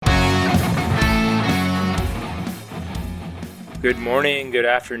Good morning, good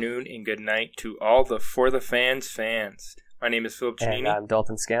afternoon, and good night to all the For the Fans fans. My name is Philip Chenini. And I'm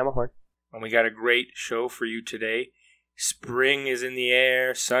Dalton Scamahorn. And we got a great show for you today. Spring is in the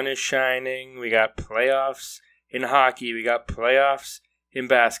air, sun is shining, we got playoffs in hockey, we got playoffs in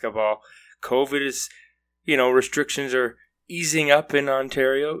basketball. COVID is, restrictions are easing up in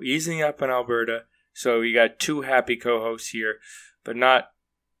Ontario, easing up in Alberta. So we got two happy co-hosts here, but not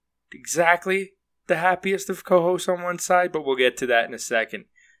exactly the happiest of co-hosts on one side, but we'll get to that in a second.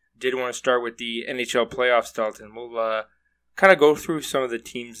 Did want to start with the NHL playoffs, Dalton. We'll kind of go through some of the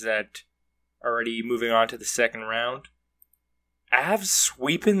teams that are already moving on to the second round. Avs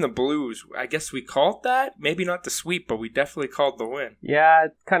sweeping the Blues. I guess we called that. Maybe not the sweep, but we definitely called the win. Yeah,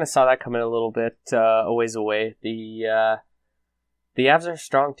 I kind of saw that coming a little bit a ways away. The Avs are a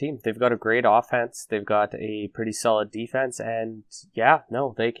strong team. They've got a great offense. They've got a pretty solid defense. And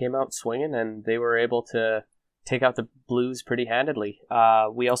they came out swinging and they were able to take out the Blues pretty handedly.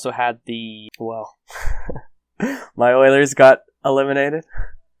 We also had my Oilers got eliminated.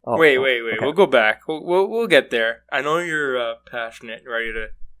 Oh, wait. Okay. We'll go back. We'll get there. I know you're passionate and ready to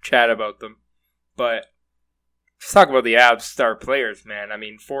chat about them. But let's talk about the Avs star players, man. I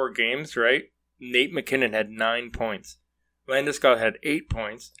mean, 4 games, right? Nate MacKinnon had 9 points. Landeskog had 8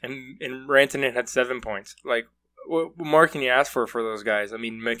 points, and Rantanen had 7 points. Like, what more can you ask for those guys? I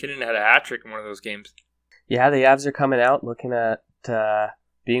mean, MacKinnon had a hat-trick in one of those games. Yeah, the Avs are coming out looking at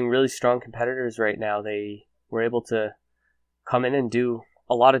being really strong competitors right now. They were able to come in and do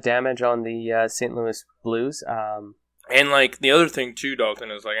a lot of damage on the St. Louis Blues. And, the other thing, too,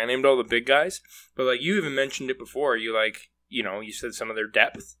 Dalton, is, I named all the big guys, but, you even mentioned it before. You said some of their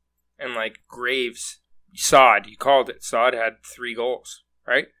depth. And, Graves... Saad, you called it. Saad had 3 goals,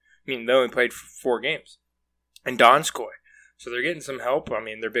 right? I mean, they only played for 4 games. And Donskoy. So they're getting some help. I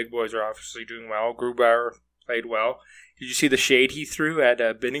mean, their big boys are obviously doing well. Grubauer played well. Did you see the shade he threw at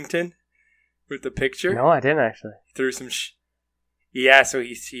Binnington with the picture? No, I didn't actually. He threw some Yeah, so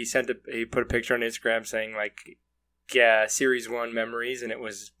he put a picture on Instagram saying, Series 1 memories, and it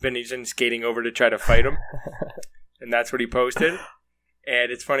was Binnington skating over to try to fight him. And that's what he posted.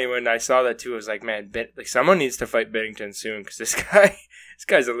 And it's funny when I saw that too. I was like, man, someone needs to fight Binnington soon because this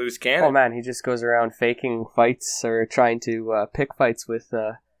guy's a loose cannon. Oh man, he just goes around faking fights or trying to pick fights with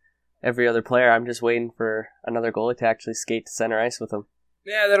every other player. I'm just waiting for another goalie to actually skate to center ice with him.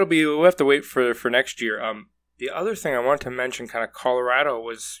 Yeah, we'll have to wait for next year. The other thing I wanted to mention, kind of Colorado,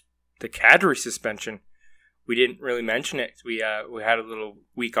 was the Kadri suspension. We didn't really mention it. We had a little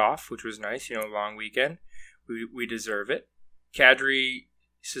week off, which was nice. Long weekend. We deserve it. Kadri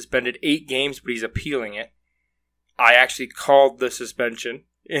suspended 8 games, but he's appealing it. I actually called the suspension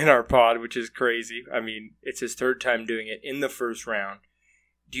in our pod, which is crazy. I mean, it's his 3rd time doing it in the first round.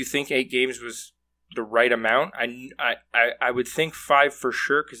 Do you think 8 games was the right amount? I would think 5 for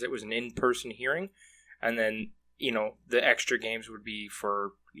sure because it was an in-person hearing. And then, the extra games would be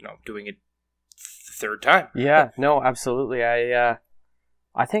for, doing it the 3rd time. Yeah, no, absolutely.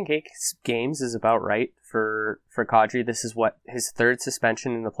 I think 8 games is about right for Kadri. This is his 3rd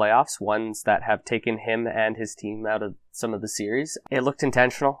suspension in the playoffs, ones that have taken him and his team out of some of the series. It looked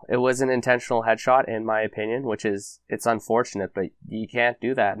intentional. It was an intentional headshot, in my opinion, it's unfortunate, but you can't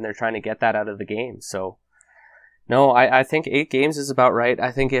do that, and they're trying to get that out of the game. So, no, I think 8 games is about right.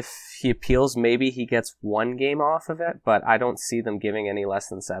 I think if he appeals, maybe he gets 1 game off of it, but I don't see them giving any less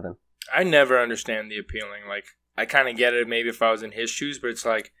than 7. I never understand the appealing. I kind of get it maybe if I was in his shoes, but it's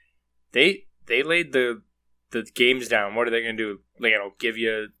they laid the games down. What are they going to do? Give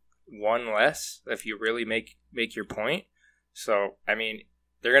you 1 less if you really make your point. So, I mean,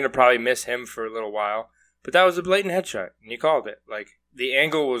 they're going to probably miss him for a little while. But that was a blatant headshot, and you called it. The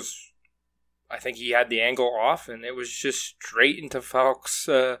angle was, I think he had the angle off, and it was just straight into Falk's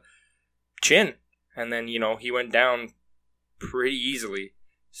chin. And then, he went down pretty easily.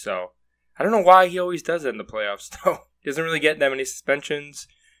 So, I don't know why he always does that in the playoffs, though. He doesn't really get that many suspensions.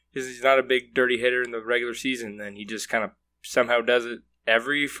 He's not a big dirty hitter in the regular season. Then he just kind of somehow does it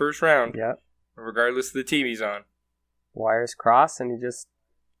every first round, regardless of the team he's on. Wires cross, and he just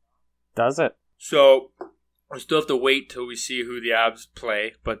does it. So we still have to wait till we see who the Avs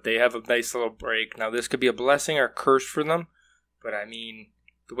play, but they have a nice little break. Now, this could be a blessing or a curse for them, but I mean,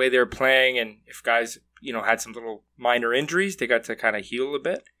 the way they're playing, and if guys, had some little minor injuries, they got to kind of heal a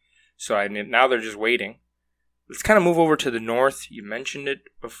bit. So now they're just waiting. Let's kind of move over to the north. You mentioned it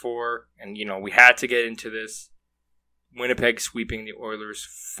before, and, we had to get into this. Winnipeg sweeping the Oilers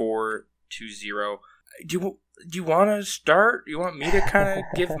 4-0. Do you want to start? Do you want me to kind of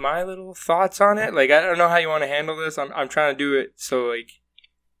give my little thoughts on it? I don't know how you want to handle this. I'm trying to do it so,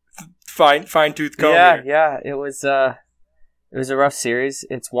 fine tooth comb here. Yeah, it was It was a rough series.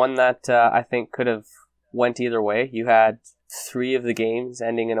 It's one that I think could have went either way. You had 3 of the games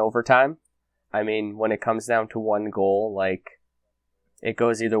ending in overtime. I mean, when it comes down to one goal, like, it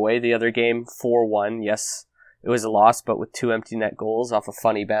goes either way. The other game, 4-1, yes, it was a loss, but with 2 empty net goals off a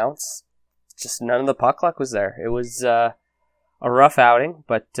funny bounce. Just none of the puck luck was there. It was a rough outing,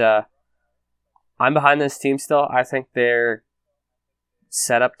 but I'm behind this team still. I think they're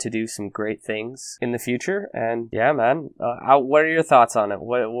set up to do some great things in the future. And yeah, man, what are your thoughts on it?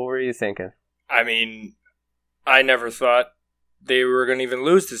 What were you thinking? I mean, I never thought they were going to even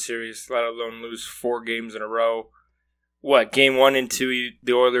lose the series, let alone lose 4 games in a row. Game 1 and 2,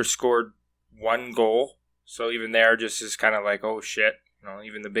 the Oilers scored 1 goal. So even there, just is kind of like, oh shit,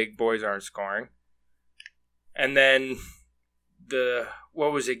 even the big boys aren't scoring. And then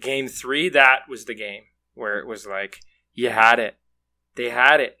game 3? That was the game where it was like, you had it. They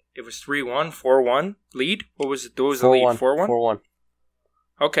had it. It was 3-1, 4-1 lead. What was it? What was the lead? 4-1? 4-1.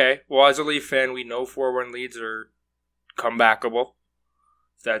 Okay. Well, as a Leaf fan, we know 4-1 leads are comebackable,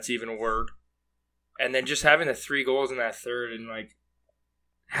 if that's even a word. And then just having the 3 goals in that third and, like,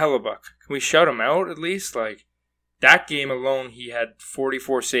 Hellebuyck. Can we shout him out at least? Like, that game alone, he had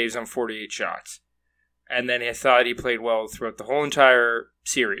 44 saves on 48 shots. And then I thought he played well throughout the whole entire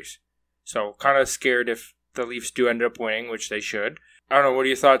series. So, kind of scared if the Leafs do end up winning, which they should. I don't know, what are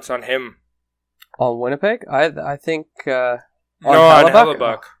your thoughts on him? On Winnipeg? I think... on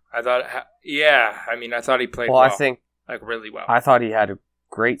Hellebuyck. I thought he played well. I think... Like, really well. I thought he had a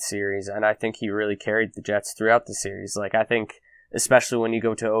great series, and I think he really carried the Jets throughout the series. Like, I think, especially when you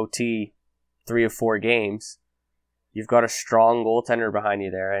go to OT 3 of 4 games, you've got a strong goaltender behind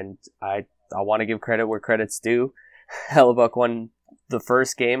you there, and I want to give credit where credit's due. Hellebuyck won the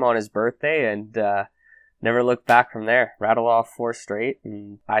first game on his birthday, and never looked back from there. Rattled off 4 straight,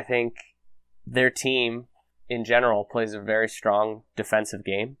 and I think their team, in general, plays a very strong defensive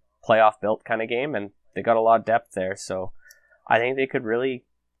game, playoff-built kind of game, and they got a lot of depth there, so I think they could really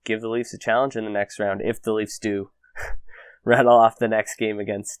give the Leafs a challenge in the next round if the Leafs do rattle off the next game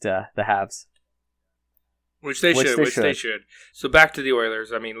against the Habs. Which they should. So back to the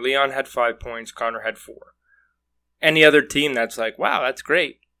Oilers. I mean, Leon had 5 points, Connor had 4. Any other team that's like, wow, that's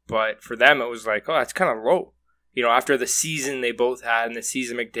great. But for them, it was like, oh, that's kind of low. After the season they both had and the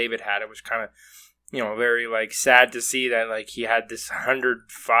season McDavid had, it was kind of, very, like, sad to see that, like, he had this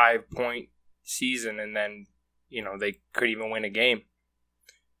 105-point season and then, they couldn't even win a game.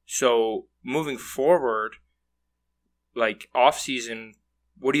 So moving forward, like, off-season,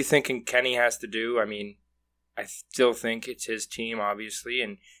 what are you thinking Kenny has to do? I mean, I still think it's his team, obviously,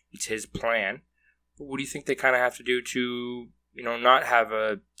 and it's his plan. But what do you think they kind of have to do to, not have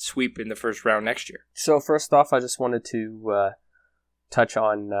a sweep in the first round next year? So first off, I just wanted to touch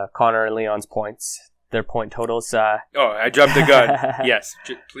on Connor and Leon's points. Their point totals. I jumped the gun. Yes,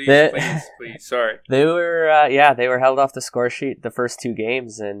 please. Sorry. They were held off the score sheet the first 2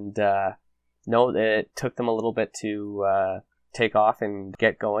 games, and it took them a little bit to take off and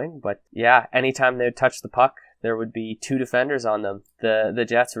get going. But yeah, anytime they would touch the puck, there would be 2 defenders on them. The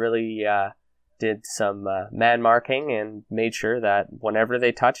Jets really did some man marking and made sure that whenever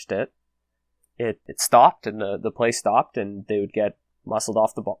they touched it, it stopped and the play stopped, and they would get muscled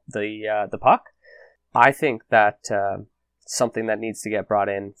off the puck. I think that something that needs to get brought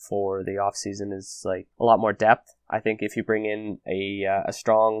in for the offseason is like a lot more depth. I think if you bring in a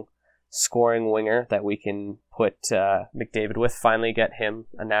strong scoring winger that we can put McDavid with, finally get him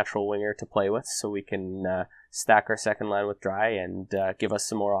a natural winger to play with so we can stack our second line with Dry and give us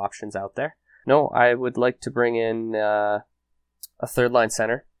some more options out there. No, I would like to bring in a third line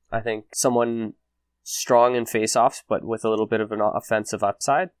center. I think someone strong in faceoffs but with a little bit of an offensive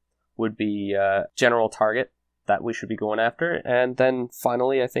upside would be a general target that we should be going after. And then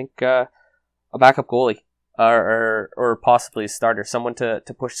finally, I think a backup goalie or possibly a starter, someone to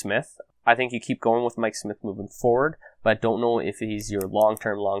push Smith. I think you keep going with Mike Smith moving forward, but I don't know if he's your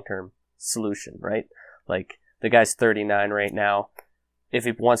long-term solution, right? Like, the guy's 39 right now. If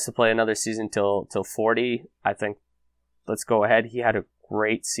he wants to play another season till 40, I think let's go ahead. He had a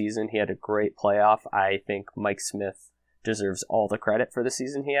great season. He had a great playoff. I think Mike Smith deserves all the credit for the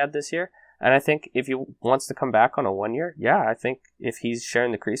season he had this year. And I think if he wants to come back on a 1 year, I think if he's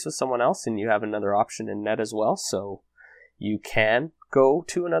sharing the crease with someone else and you have another option in net as well, so you can go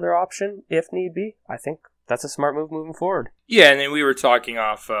to another option if need be, I think that's a smart move moving forward. Yeah, and then we were talking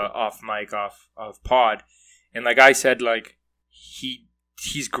off mic, off pod, and like I said, like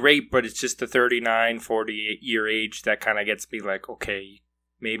he's great, but it's just the 39, 40 year age that kind of gets me like, okay,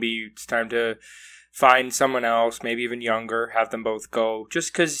 maybe it's time to find someone else, maybe even younger, have them both go,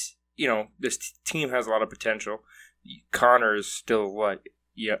 just because, this team has a lot of potential. Connor is still what?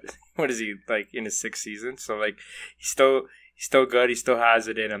 Yeah, what is he like in his 6th season? So like he's still good. He still has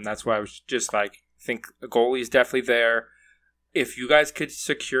it in him. That's why I was just like, I think a goalie's definitely there. If you guys could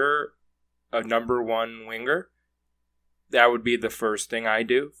secure a number 1 winger, that would be the first thing I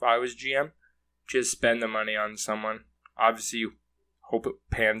do if I was GM. Just spend the money on someone. Obviously, you hope it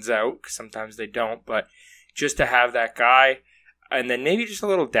pans out, because sometimes they don't, but just to have that guy, and then maybe just a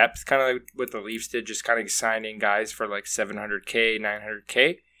little depth, kind of like what the Leafs did, just kind of signing guys for like $700K,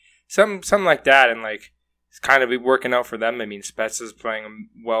 $900K, something like that, and like it's kind of working out for them. I mean, Spezza's playing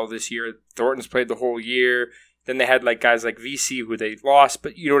well this year. Thornton's played the whole year. Then they had like guys like VC who they lost,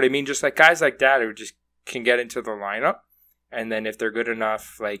 but you know what I mean? Just like guys like that who just can get into the lineup, and then if they're good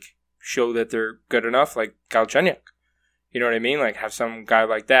enough, like show that they're good enough, like Galchenyuk. You know what I mean? Like have some guy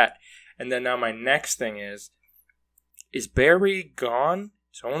like that. And then now my next thing is Barrie gone?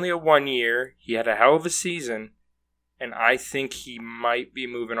 It's only a 1 year. He had a hell of a season, and I think he might be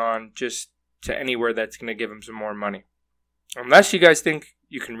moving on just to anywhere that's going to give him some more money. Unless you guys think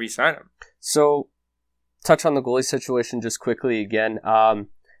you can re-sign him. So, touch on the goalie situation just quickly again.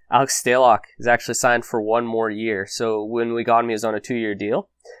 Alex Stalock is actually signed for 1 more year. So when we got him, he was on a 2-year deal.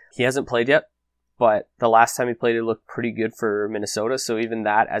 He hasn't played yet, but the last time he played, it looked pretty good for Minnesota. So even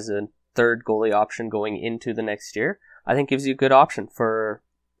that as a third goalie option going into the next year, I think gives you a good option for,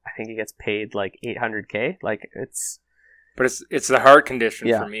 I think he gets paid like $800K. Like But it's the heart condition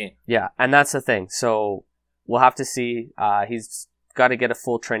for me. Yeah, and that's the thing. So we'll have to see. He's got to get a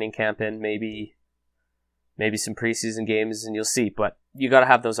full training camp in, maybe some preseason games, and you'll see. But you got to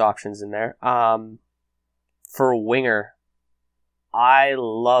have those options in there. For a winger, I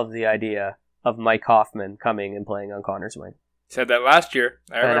love the idea of Mike Hoffman coming and playing on Connor's wing. Said that last year.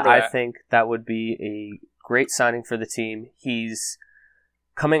 I think that would be a great signing for the team. He's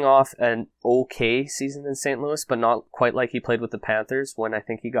coming off an okay season in St. Louis, but not quite like he played with the Panthers when I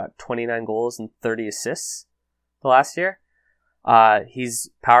think he got 29 goals and 30 assists the last year. He's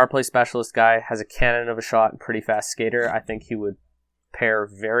power play specialist guy, has a cannon of a shot and pretty fast skater. I think he would pair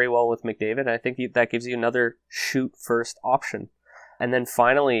very well with McDavid. I think that gives you another shoot first option. And then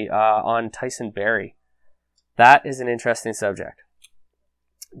finally, on Tyson Barrie, that is an interesting subject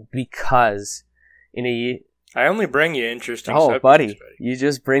because I only bring you interesting subjects, buddy. You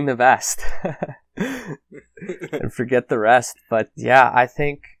just bring the best and forget the rest. But yeah, I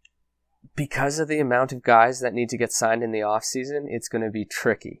think because of the amount of guys that need to get signed in the offseason, it's going to be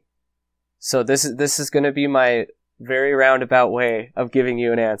tricky. So this is going to be my very roundabout way of giving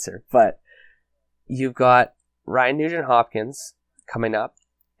you an answer. But you've got Ryan Nugent-Hopkins coming up,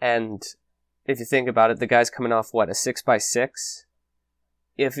 and if you think about it, the guy's coming off, a 6x6?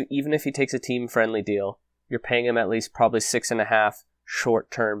 Even if he takes a team-friendly deal, you're paying him at least probably 6.5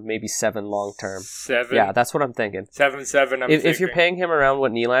 short-term, maybe 7 long-term. 7? Yeah, that's what I'm thinking. 7, if you're paying him around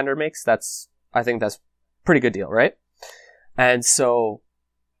what Nylander makes, I think that's a pretty good deal, right? And so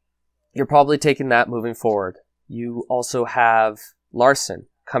you're probably taking that moving forward. You also have Larson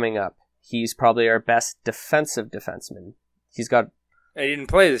coming up. He's probably our best defensive defenseman. He's got... He didn't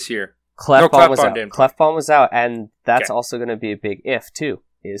play this year. Klefbom was out, and that's also going to be a big if, too.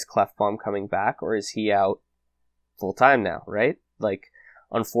 Is Klefbom coming back, or is he out full-time now, right? Like,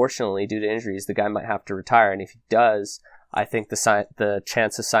 unfortunately, due to injuries, the guy might have to retire, and if he does, I think the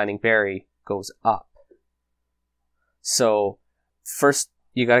chance of signing Barrie goes up. So, first,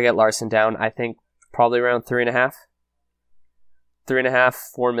 you got to get Larson down. I think probably around 3.5,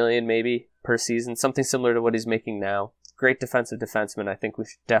 4 million maybe per season, something similar to what he's making now. Great defensive defenseman. I think we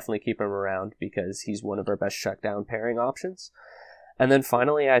should definitely keep him around because he's one of our best shutdown pairing options. And then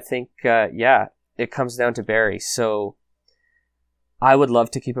finally, I think, it comes down to Barrie. So I would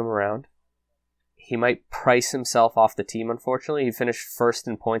love to keep him around. He might price himself off the team, unfortunately. He finished first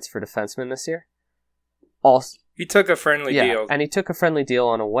in points for defensemen this year. He took a friendly deal. And he took a friendly deal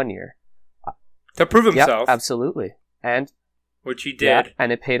on a 1 year. To prove himself. Yep, absolutely. Which he did. Yeah,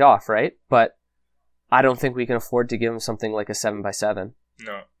 and it paid off, right? But I don't think we can afford to give him something like a 7x7.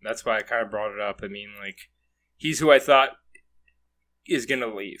 No, that's why I kind of brought it up. I mean, like, he's who I thought is going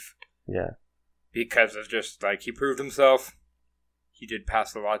to leave. Yeah. Because of just, like, he proved himself. He did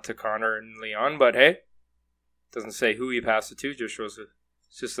pass a lot to Connor and Leon, but hey, doesn't say who he passed it to, just shows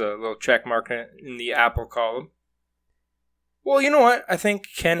it's just a little check mark in the Apple column. Well, you know what? I think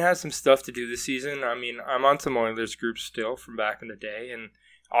Ken has some stuff to do this season. I mean, I'm on some Oilers groups still from back in the day, and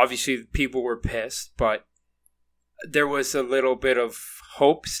obviously people were pissed, but there was a little bit of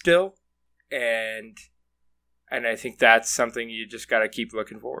hope still, and I think that's something you just got to keep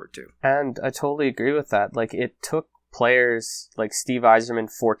looking forward to. And I totally agree with that. Like, it took players like Steve Yzerman,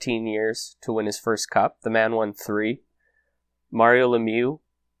 14 years to win his first cup. The man won 3. Mario Lemieux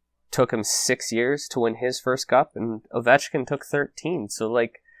took him 6 years to win his first cup, and Ovechkin took 13. So,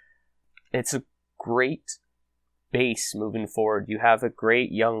 like, it's a great base moving forward. You have a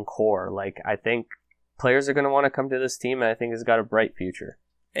great young core. Like, I think players are going to want to come to this team, and I think it's got a bright future.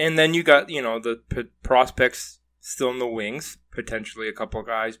 And then you got, the prospects still in the wings, potentially a couple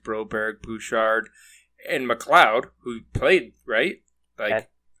guys, Broberg, Bouchard, and McLeod, who played, right? Like,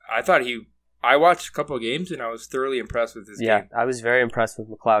 I watched a couple of games, and I was thoroughly impressed with his game. Yeah, I was very impressed with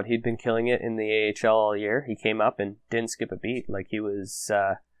McLeod. He'd been killing it in the AHL all year. He came up and didn't skip a beat. Like, he was...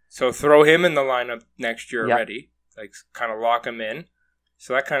 So throw him in the lineup next year already. Like, kind of lock him in.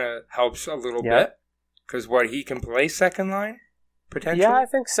 So that kind of helps a little bit. Because he can play second line, potentially? Yeah, I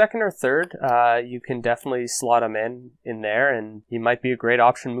think second or third. You can definitely slot him in there, and he might be a great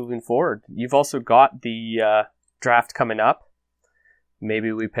option moving forward. You've also got the draft coming up.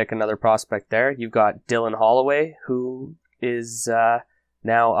 Maybe we pick another prospect there. You've got Dylan Holloway, who is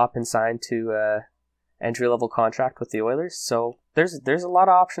now up and signed to entry-level contract with the Oilers. So there's a lot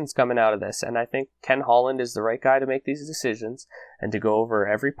of options coming out of this, and I think Ken Holland is the right guy to make these decisions and to go over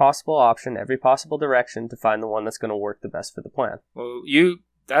every possible option, every possible direction to find the one that's going to work the best for the plan. Well,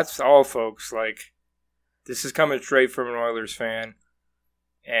 that's all, folks. Like, this is coming straight from an Oilers fan,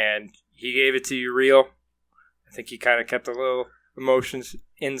 and he gave it to you real. I think he kind of kept a little emotions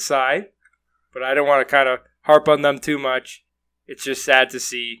inside, but I don't want to kind of harp on them too much. It's just sad to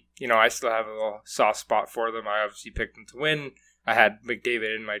see. I still have a little soft spot for them. I obviously picked them to win. I had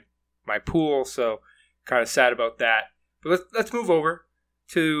McDavid in my pool, so kind of sad about that. But let's move over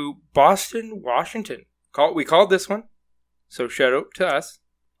to Boston, Washington. We called this one, so shout out to us.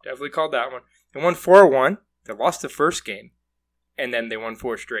 Definitely called that one. They won 4-1. They lost the first game, and then they won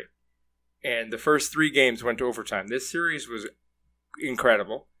 4 straight. And the first 3 games went to overtime. This series was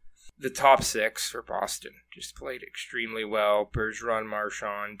incredible. The top 6 for Boston just played extremely well. Bergeron,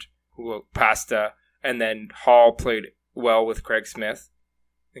 Marchand, Pasta, and then Hall played well with Craig Smith.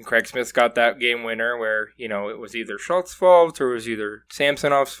 And Craig Smith got that game winner where, it was either Schultz's fault or it was either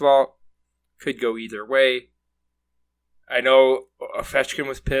Samsonov's fault. Could go either way. I know Ovechkin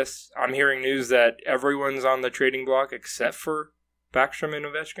was pissed. I'm hearing news that everyone's on the trading block except for Backstrom and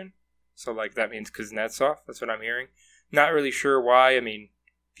Ovechkin. So, that means Kuznetsov. That's what I'm hearing. Not really sure why. I mean,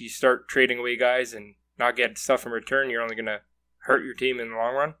 if you start trading away guys and not get stuff in return, you're only going to hurt your team in the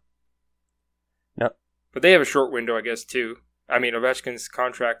long run. No. But they have a short window, I guess, too. I mean, Ovechkin's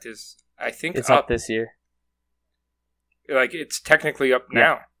contract is, I think, it's up this year. It's technically up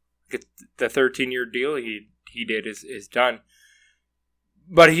now. The 13-year deal he did is done.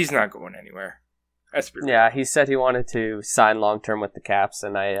 But he's not going anywhere. He said he wanted to sign long-term with the Caps,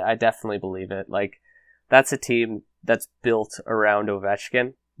 and I definitely believe it. That's a team that's built around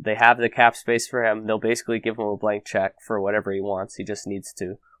Ovechkin. They have the cap space for him. They'll basically give him a blank check for whatever he wants. He just needs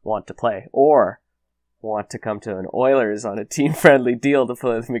to want to play. Or want to come to an Oilers on a team-friendly deal to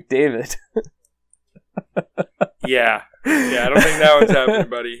play with McDavid. Yeah, I don't think that one's happening,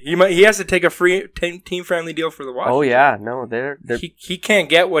 buddy. He has to take a free team-friendly deal for the Washington. Oh yeah, no, they're he can't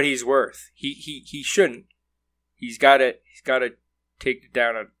get what he's worth. He shouldn't. He's got to take it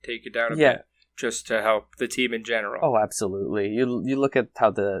down a bit just to help the team in general. Oh, absolutely. You look at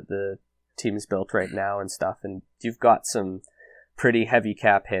how the team's built right now and stuff, and you've got some pretty heavy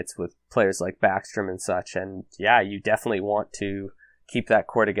cap hits with players like Backstrom and such, and you definitely want to keep that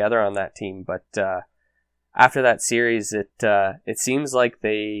core together on that team, but after that series, it seems like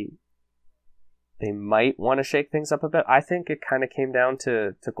they might want to shake things up a bit. I think it kind of came down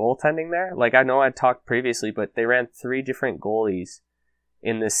to goaltending there. I know I talked previously, but they ran 3 different goalies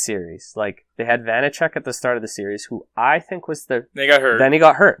in this series. They had Vanacek at the start of the series, who I think was They got hurt. Then he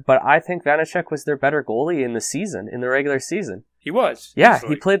got hurt, but I think Vanacek was their better goalie in the regular season. He was. Yeah,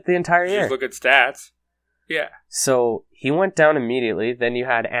 he played the entire year. Just look at stats. Yeah. So he went down immediately. Then you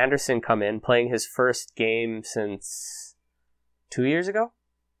had Anderson come in, playing his first game since 2 years ago?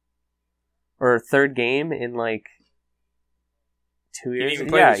 Or third game in 2 years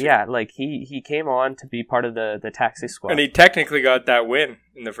ago? Yeah. He came on to be part of the taxi squad. And he technically got that win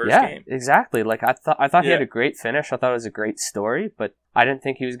in the first game. Yeah, exactly. I thought he had a great finish. I thought it was a great story, but I didn't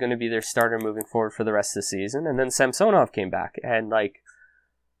think he was going to be their starter moving forward for the rest of the season. And then Samsonov came back, and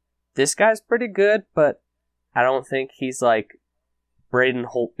this guy's pretty good, but I don't think he's Braden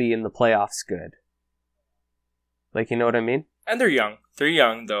Holtby in the playoffs good. You know what I mean? And they're young. They're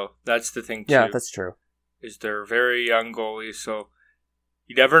young, though. That's the thing, too. Yeah, that's true. Is they're very young goalies, so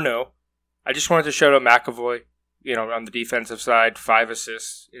you never know. I just wanted to shout out McAvoy, on the defensive side, 5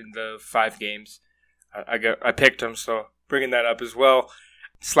 assists in the 5 games. I picked him, so bringing that up as well.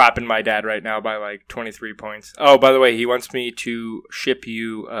 Slapping my dad right now by like 23 points. Oh, by the way, he wants me to ship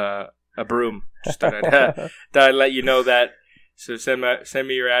you a broom. Just thought I'd let you know that. So send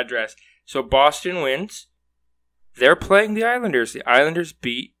me your address. So Boston wins. They're playing the Islanders. The Islanders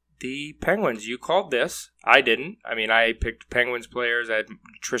beat the Penguins. You called this. I didn't. I mean, I picked Penguins players. I had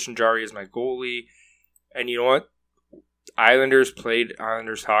Tristan Jarry as my goalie. And you know what? Islanders played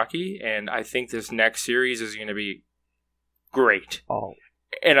Islanders hockey, and I think this next series is going to be great. Oh.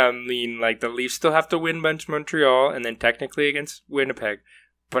 And I mean, like, the Leafs still have to win against Montreal and then technically against Winnipeg.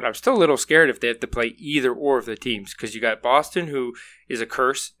 But I'm still a little scared if they have to play either or of the teams, because you got Boston, who is a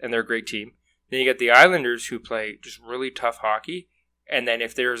curse, and they're a great team. Then you got the Islanders, who play just really tough hockey. And then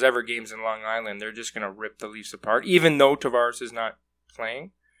if there's ever games in Long Island, they're just going to rip the Leafs apart. Even though Tavares is not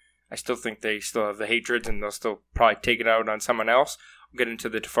playing, I still think they still have the hatreds, and they'll still probably take it out on someone else. We'll get into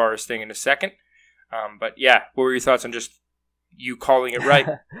the Tavares thing in a second. But yeah, what were your thoughts on just you calling it right?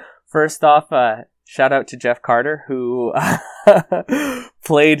 First off, shout out to Jeff Carter, who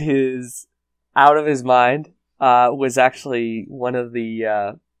played his out of his mind. Was actually one of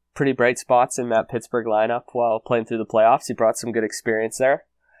the pretty bright spots in that Pittsburgh lineup while playing through the playoffs. He brought some good experience there.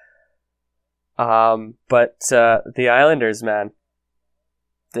 But the Islanders, man,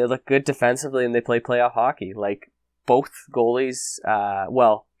 they look good defensively and they play playoff hockey. Like, both goalies,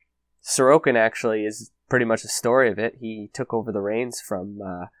 Sorokin actually is pretty much the story of it. He took over the reins from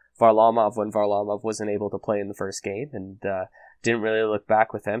Varlamov when Varlamov wasn't able to play in the first game, and didn't really look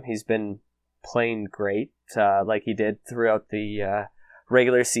back with him. He's been playing great, like he did throughout the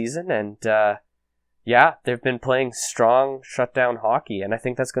regular season, and they've been playing strong shutdown hockey, and I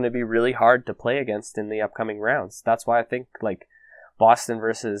think that's going to be really hard to play against in the upcoming rounds. That's why I think, like, Boston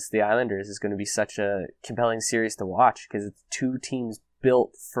versus the Islanders is going to be such a compelling series to watch, because it's two teams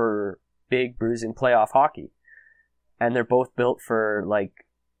built for big bruising playoff hockey, and they're both built for, like,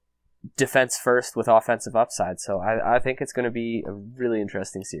 defense first with offensive upside. So I think it's going to be a really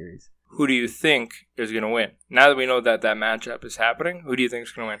interesting series. Who do you think is going to win? Now that we know that matchup is happening, who do you think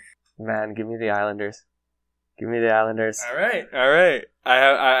is going to win? Man, give me the Islanders. Give me the Islanders. All right.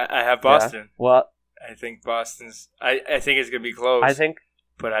 I have Boston. Yeah. Well, I think Boston's. I think it's going to be close.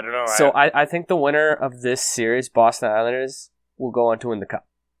 But I don't know. So I think the winner of this series, Boston Islanders, will go on to win the cup.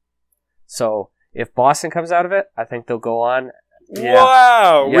 So if Boston comes out of it, I think they'll go on. Yeah.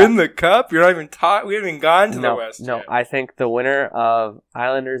 Wow! Yeah. Win the cup? You're not even we haven't even gone to the West yet. No, I think the winner of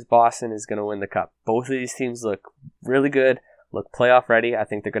Islanders Boston is going to win the cup. Both of these teams look really good, look playoff ready. I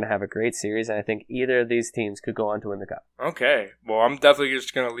think they're going to have a great series, and I think either of these teams could go on to win the cup. Okay. Well, I'm definitely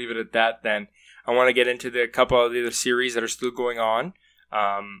just going to leave it at that then. I want to get into a couple of the other series that are still going on.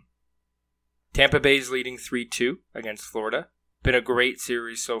 Tampa Bay's leading 3-2 against Florida. Been a great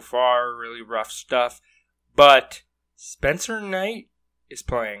series so far, really rough stuff. But Spencer Knight is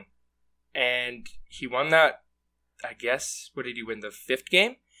playing, and he won that, I guess, what did he win, the 5th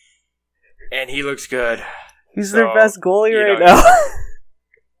game? And he looks good. He's their best goalie right now.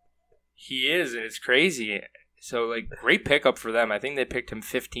 He is, and it's crazy. So, like, great pickup for them. I think they picked him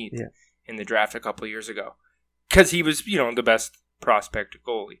 15th in the draft a couple of years ago. Because he was, the best prospect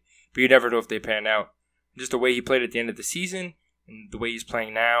goalie. But you never know if they pan out. Just the way he played at the end of the season, and the way he's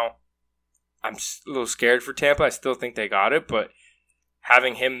playing now, I'm a little scared for Tampa. I still think they got it, but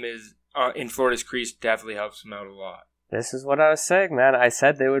having him in Florida's crease definitely helps them out a lot. This is what I was saying, man. I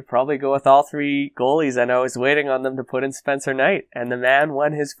said they would probably go with all 3 goalies, and I was waiting on them to put in Spencer Knight. And the man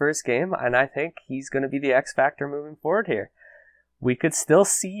won his first game, and I think he's going to be the X factor moving forward here. We could still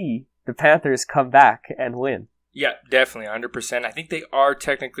see the Panthers come back and win. Yeah, definitely, 100%. I think they are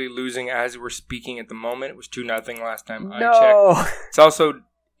technically losing as we're speaking at the moment. It was 2-0 last time I checked. It's also...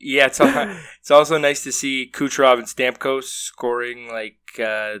 Yeah, it's also nice to see Kucherov and Stamkos scoring like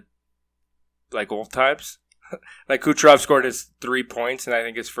old times. Like, Kucherov scored his 3 points in, I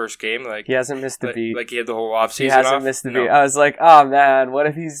think, his first game. Like, he hasn't missed a beat. Like, he had the whole offseason. He hasn't missed a beat. I was like, oh man, what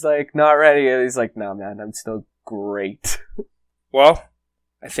if he's like not ready? And he's like, no man, I'm still great. Well,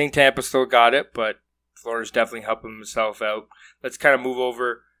 I think Tampa still got it, but Florida's definitely helping himself out. Let's kind of move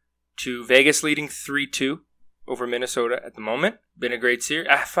over to Vegas leading 3-2. Over Minnesota at the moment. Been a great series.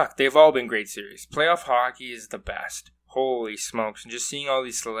 They've all been great series. Playoff hockey is the best. Holy smokes. And just seeing all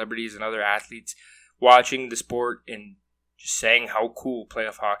these celebrities and other athletes watching the sport and just saying how cool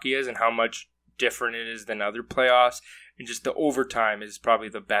playoff hockey is and how much different it is than other playoffs. And just the overtime is probably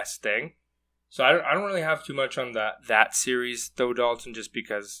the best thing. So I don't really have too much on that series, though, Dalton, just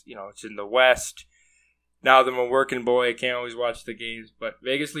because, it's in the West. Now that I'm a working boy, I can't always watch the games. But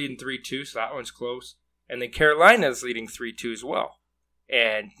Vegas leading 3-2, so that one's close. And then Carolina's leading 3-2 as well.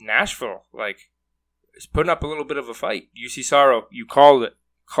 And Nashville, is putting up a little bit of a fight. UC Saros, you called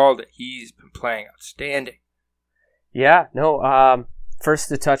it. He's been playing outstanding. Yeah, no. First,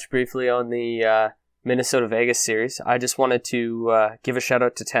 to touch briefly on the Minnesota Vegas series, I just wanted to give a shout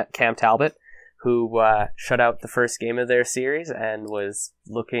out to Cam Talbot, who shut out the first game of their series and was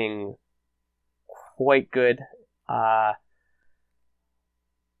looking quite good.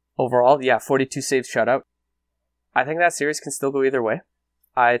 Overall, yeah, 42 saves shutout. I think that series can still go either way.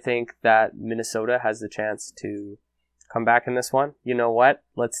 I think that Minnesota has the chance to come back in this one. You know what?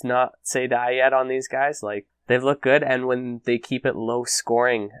 Let's not say die yet on these guys. Like, they've looked good, and when they keep it low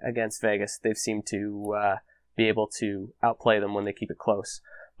scoring against Vegas, they've seemed to be able to outplay them when they keep it close.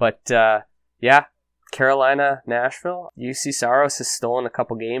 But, yeah, Carolina, Nashville, UC Saros has stolen a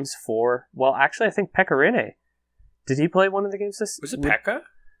couple games for, well, actually, I think Pekka Rinne. Did he play one of the games this? Was it Pekka?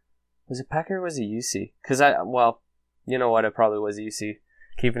 Was it Pekka or was it UC? Because you know what? It probably was UC.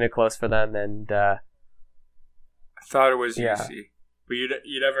 Keeping it close for them, and I thought it was UC, but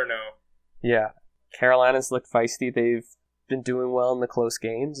you never know. Yeah, Carolina's looked feisty. They've been doing well in the close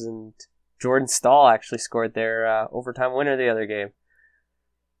games, and Jordan Staal actually scored their overtime winner the other game.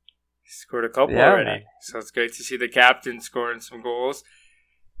 He scored a couple already, so it's great to see the captain scoring some goals.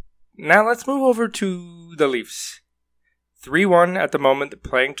 Now let's move over to the Leafs. 3-1 at the moment. They're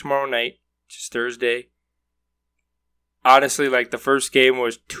playing tomorrow night, which is Thursday. Honestly, like, the first game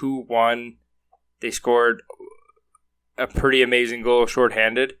was 2-1. They scored a pretty amazing goal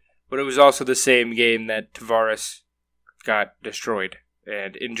shorthanded, but it was also the same game that Tavares got destroyed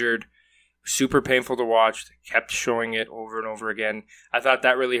and injured. Super painful to watch. They kept showing it over and over again. I thought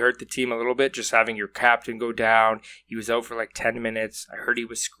that really hurt the team a little bit, just having your captain go down. He was out for like 10 minutes. I heard he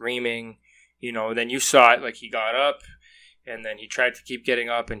was screaming. Then you saw it, like, he got up, and then he tried to keep getting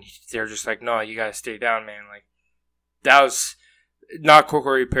up, and they're just like, no, you got to stay down, man. Like, that was not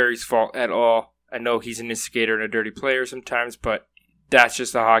Corey Perry's fault at all. I know he's an instigator and a dirty player sometimes, but that's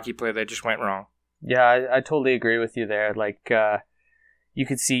just a hockey play that just went wrong. Yeah, I totally agree with you there. Like, you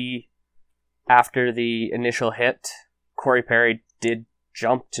could see after the initial hit, Corey Perry did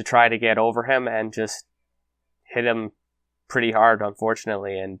jump to try to get over him and just hit him pretty hard,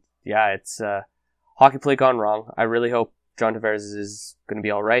 unfortunately. And yeah, it's hockey play gone wrong. I really hope John Tavares is going to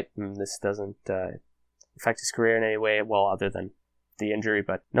be all right and this doesn't affect his career in any way, well, other than the injury.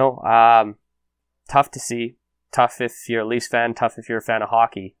 But no, tough to see. Tough if you're a Leafs fan, tough if you're a fan of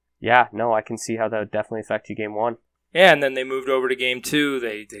hockey. Yeah, no, I can see how that would definitely affect you game one. Yeah, and then they moved over to game two.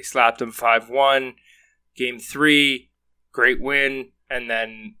 They slapped them 5-1. Game three, great win. And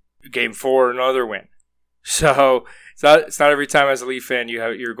then game four, another win. So it's not every time as a Leaf fan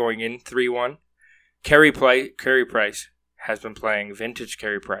you're going in 3-1. Carey Price has been playing vintage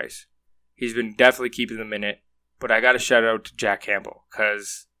Carey Price. He's been definitely keeping them in it. But I got to shout out to Jack Campbell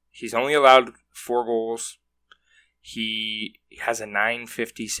because he's only allowed 4 goals. He has a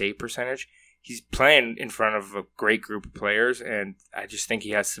 .950 save percentage. He's playing in front of a great group of players, and I just think he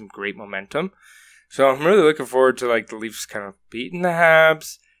has some great momentum. So I'm really looking forward to the Leafs kind of beating the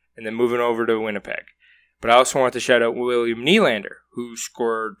Habs and then moving over to Winnipeg. But I also want to shout out William Nylander, who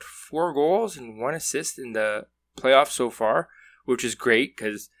scored 4 goals and 1 assist in the playoffs so far, which is great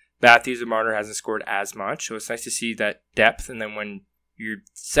because Matthews and Marner hasn't scored as much. So it's nice to see that depth. And then when your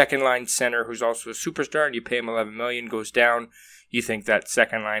second line center, who's also a superstar, and you pay him $11 million, goes down, you think that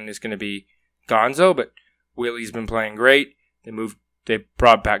second line is going to be Gonzo. But Willie's been playing great. They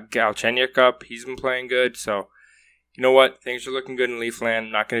brought back Galchenyuk up. He's been playing good. So you know what? Things are looking good in Leafland.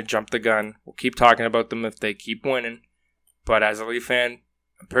 I'm not going to jump the gun. We'll keep talking about them if they keep winning. But as a Leaf fan,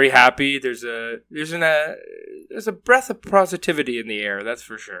 I'm pretty happy. There's a breath of positivity in the air, that's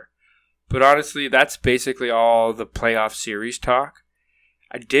for sure. But honestly, that's basically all the playoff series talk.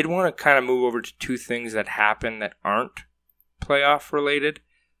 I did want to kind of move over to 2 things that happened that aren't playoff related.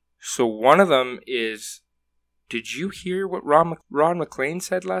 So one of them is, did you hear what Ron McLean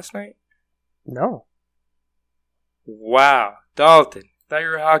said last night? No. Wow. Dalton, thought you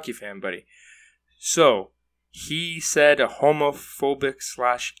were a hockey fan, buddy. So, he said a homophobic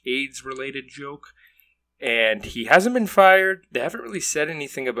 / AIDS related joke, and he hasn't been fired. They haven't really said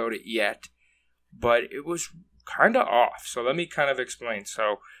anything about it yet, but it was kind of off. So let me kind of explain.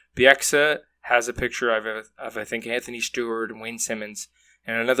 So Bieksa has a picture of I think Anthony Stewart and Wayne Simmons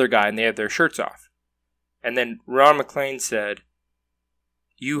and another guy, and they had their shirts off. And then Ron McLean said,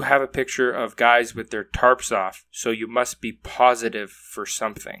 "You have a picture of guys with their tarps off, so you must be positive for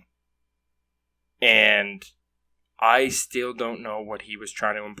something." And I still don't know what he was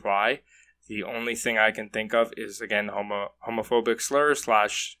trying to imply. The only thing I can think of is, again, homophobic slur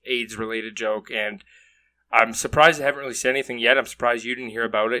 / AIDS related joke. And I'm surprised I haven't really said anything yet. I'm surprised you didn't hear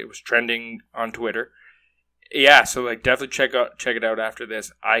about it. It was trending on Twitter. Yeah, so like definitely check it out after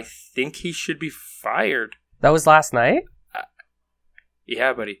this. I think he should be fired. That was last night?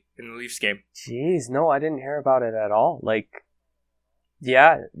 Yeah, buddy, in the Leafs game. Jeez, no, I didn't hear about it at all. Like,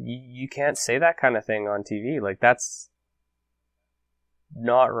 yeah, you can't say that kind of thing on TV. Like, that's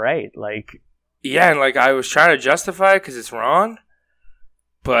not right. Like, yeah, and like I was trying to justify it because it's wrong,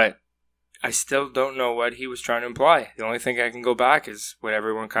 but I still don't know what he was trying to imply. The only thing I can go back is what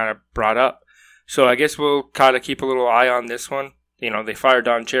everyone kind of brought up. So I guess we'll kind of keep a little eye on this one. You know, they fired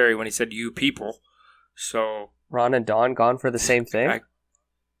Don Cherry when he said "you people," so Ron and Don gone for the same thing.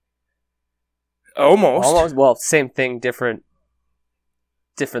 Almost. Well, same thing, different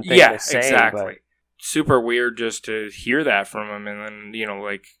thing. Yeah, saying, exactly. But Super weird just to hear that from him, and then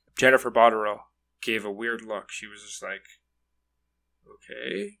like Jennifer Botterill gave a weird look. She was just like,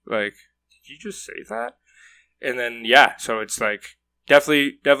 "Okay, like, did you just say that?" And then yeah, so it's like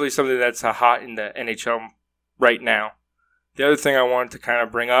definitely something that's hot in the NHL right now. The other thing I wanted to kind of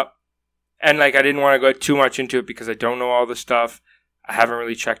bring up, and like I didn't want to go too much into it because I don't know all the stuff. I haven't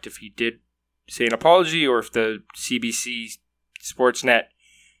really checked if he did say an apology or if the CBC Sportsnet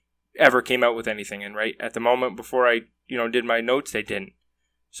ever came out with anything. And right at the moment before I did my notes, they didn't.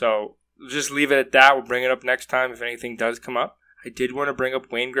 So we'll just leave it at that. We'll bring it up next time if anything does come up. I did want to bring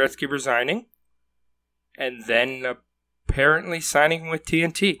up Wayne Gretzky resigning and then apparently signing with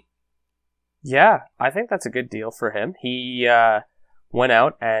TNT. yeah, I think that's a good deal for him. He went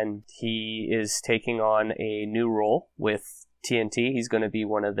out and he is taking on a new role with TNT. He's going to be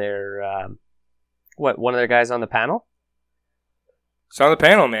one of their one of their guys on the panel. It's on the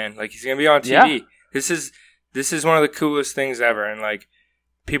panel, man. Like he's going to be on TV. Yeah. This is one of the coolest things ever. And like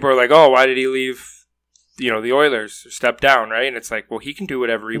people are like, "Oh, why did he leave the Oilers, step down," right? And it's like, well, he can do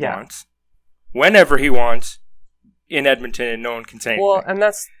whatever he wants whenever he wants in Edmonton, and no one can say anything. Well, and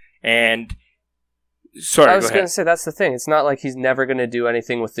that's sorry, I was going to say, that's the thing. It's not like he's never going to do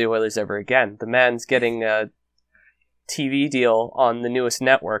anything with the Oilers ever again. The man's getting a TV deal on the newest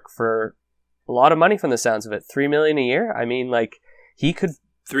network for a lot of money from the sounds of it. $3 million a year. I mean, like, he could...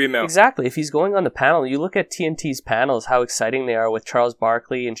 $3 million. Exactly. If he's going on the panel, you look at TNT's panels, how exciting they are with Charles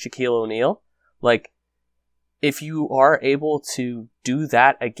Barkley and Shaquille O'Neal. Like, if you are able to do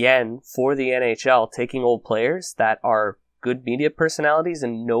that again for the NHL, taking old players that are good media personalities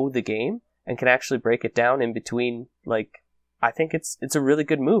and know the game and can actually break it down in between, like, I think it's a really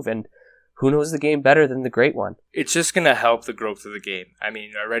good move. And who knows the game better than the great one? It's just going to help the growth of the game. I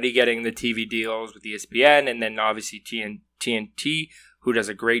mean, already getting the TV deals with ESPN and then obviously TNT, who does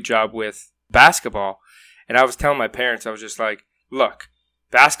a great job with basketball. And I was telling my parents, I was just like, look,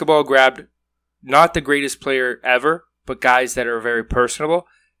 basketball grabbed not the greatest player ever, but guys that are very personable.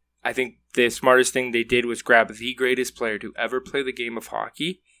 I think the smartest thing they did was grab the greatest player to ever play the game of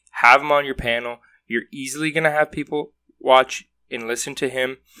hockey, have him on your panel. You're easily going to have people watch and listen to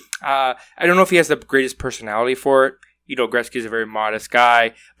him. I don't know if he has the greatest personality for it. Gretzky is a very modest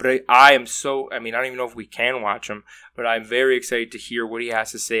guy, but I don't even know if we can watch him, but I'm very excited to hear what he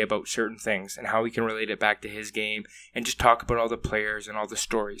has to say about certain things and how he can relate it back to his game and just talk about all the players and all the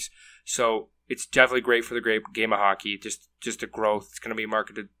stories. So it's definitely great for the great game of hockey, just a growth. It's going to be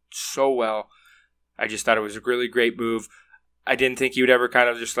marketed so well. I just thought it was a really great move. I didn't think he would ever kind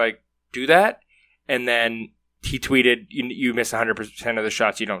of just like do that. And then he tweeted, you miss 100% of the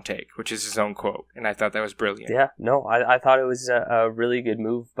shots you don't take, which is his own quote. And I thought that was brilliant. Yeah, no, I thought it was a really good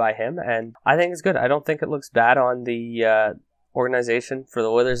move by him. And I think it's good. I don't think it looks bad on the organization for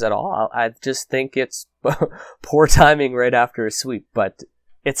the Oilers at all. I just think it's poor timing right after a sweep. But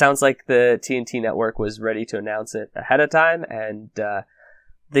it sounds like the TNT network was ready to announce it ahead of time. And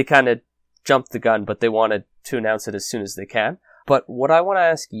they kind of jumped the gun, but they wanted to announce it as soon as they can. But what I want to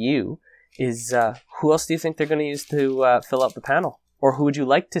ask you is who else do you think they're going to use to fill out the panel? Or who would you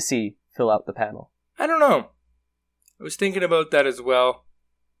like to see fill out the panel? I don't know. I was thinking about that as well.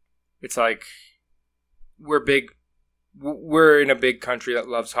 It's like we're in a big country that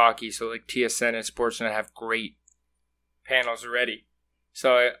loves hockey, so like TSN and Sportsnet have great panels already.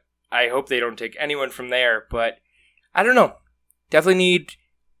 So I hope they don't take anyone from there, but I don't know. Definitely need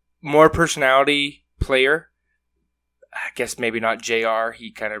more personality player. I guess maybe not JR.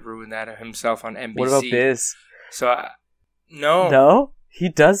 He kind of ruined that himself on NBC. What about Biz? So, no. No? He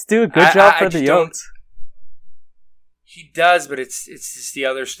does do a good job for the Yotes. He does, but it's just the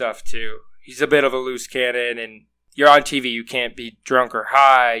other stuff, too. He's a bit of a loose cannon, and you're on TV. You can't be drunk or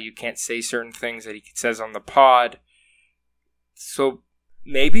high. You can't say certain things that he says on the pod. So,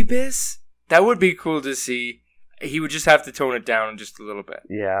 maybe Biz? That would be cool to see. He would just have to tone it down just a little bit.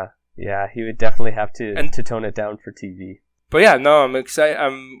 Yeah, he would definitely have to tone it down for TV. But yeah, no, I'm excited.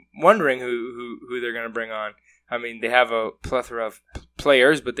 I'm wondering who they're going to bring on. I mean, they have a plethora of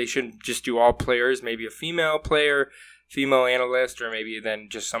players, but they shouldn't just do all players. Maybe a female player, female analyst, or maybe then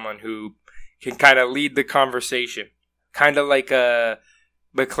just someone who can kind of lead the conversation. Kind of like a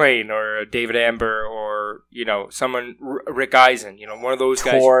McLean or a David Amber or, someone, Rick Eisen. One of those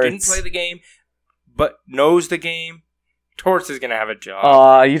guys who didn't play the game, but knows the game. Torts is going to have a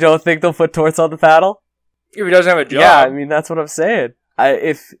job. You don't think they'll put Torts on the panel? If he doesn't have a job. Yeah, I mean, that's what I'm saying.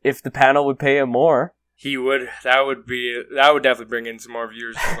 If the panel would pay him more. He would. That would definitely bring in some more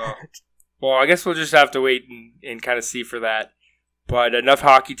viewers as well. Well, I guess we'll just have to wait and kind of see for that. But enough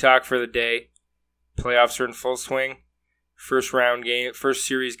hockey talk for the day. Playoffs are in full swing. First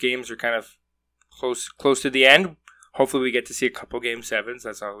series games are kind of close to the end. Hopefully we get to see a couple Game 7s.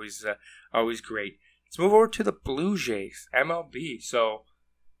 That's always great. Let's move over to the Blue Jays, MLB. So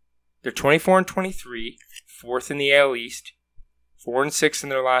they're 24-23, fourth in the AL East, 4-6 in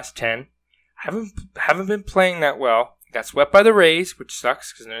their last 10. Haven't been playing that well. Got swept by the Rays, which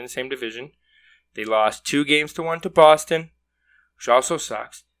sucks because they're in the same division. They lost 2-1 to Boston, which also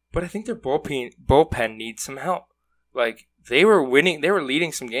sucks. But I think their bullpen needs some help. Like, they were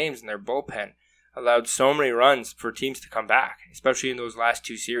leading some games, and their bullpen allowed so many runs for teams to come back, especially in those last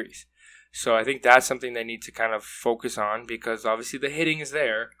two series. So I think that's something they need to kind of focus on because obviously the hitting is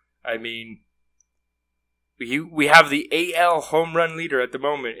there. I mean, we have the AL home run leader at the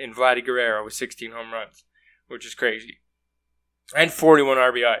moment in Vladdy Guerrero with 16 home runs, which is crazy. And 41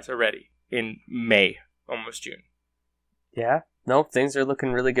 RBIs already in May, almost June. Yeah. No, things are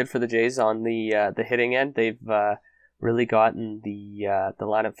looking really good for the Jays on the hitting end. They've really gotten the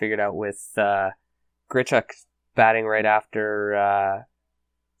lineup figured out with Grichuk batting right after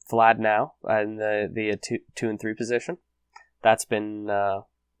Vlad now in the 2 and 3 position. That's been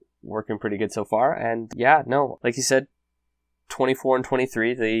working pretty good so far. And yeah, no, like you said,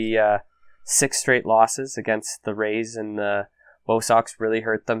 24-23, the 6 straight losses against the Rays and the Bo Sox really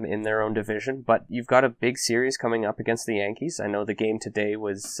hurt them in their own division. But you've got a big series coming up against the Yankees. I know the game today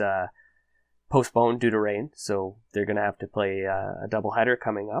was postponed due to rain, so they're going to have to play a doubleheader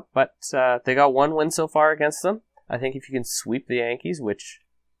coming up. But they got 1 win so far against them. I think if you can sweep the Yankees, which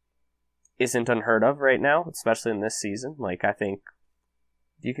isn't unheard of right now, especially in this season, like I think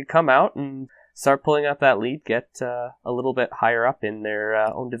you could come out and start pulling up that lead, get a little bit higher up in their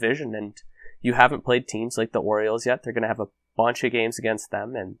own division. And you haven't played teams like the Orioles yet. They're going to have a bunch of games against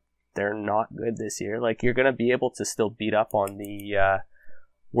them, and they're not good this year. Like, you're going to be able to still beat up on the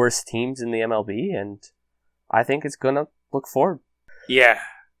worst teams in the MLB, and I think it's going to look forward. Yeah.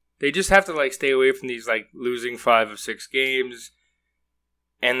 They just have to, stay away from these, losing 5 of 6 games.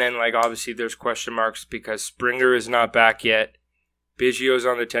 And then, obviously there's question marks because Springer is not back yet. Biggio's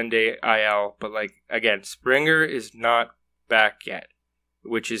on the 10-day IL. But, again, Springer is not back yet,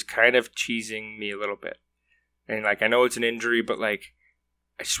 which is kind of cheesing me a little bit. And, I know it's an injury, but, I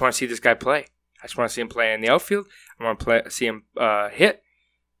just want to see this guy play. I just want to see him play in the outfield. I want to see him hit.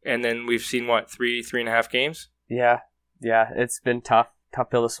 And then we've seen, 3.5 games? Yeah, it's been tough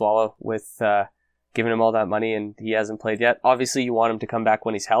pill to swallow with giving him all that money, and he hasn't played yet. Obviously, you want him to come back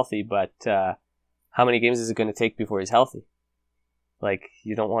when he's healthy, but how many games is it going to take before he's healthy?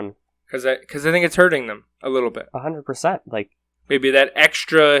 You don't want... Because I think it's hurting them a little bit. 100%. Maybe that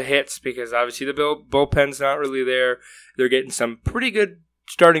extra hits, because obviously the bullpen's not really there. They're getting some pretty good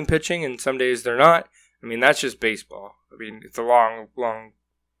starting pitching, and some days they're not. I mean, that's just baseball. I mean, it's a long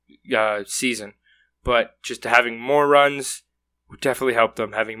season. But just having more runs would definitely help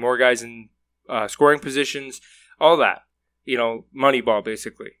them. Having more guys in scoring positions, all that. Moneyball,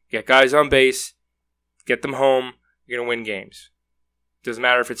 basically. Get guys on base, get them home, you're going to win games. Doesn't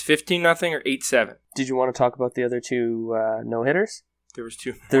matter if it's 15-0 or 8-7. Did you want to talk about the other 2 no-hitters? There was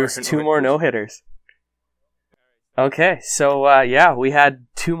 2 more. There was 2 more no-hitters. Okay, so we had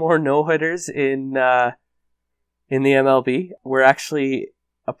 2 more no-hitters in the MLB. We're actually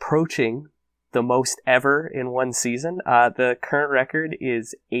approaching the most ever in one season. The current record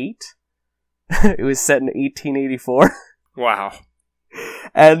is 8. It was set in 1884. Wow.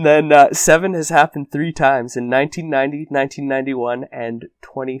 And then 7 has happened 3 times in 1990, 1991, and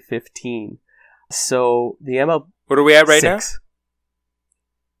 2015. So the MLB... What are we at right 6. now?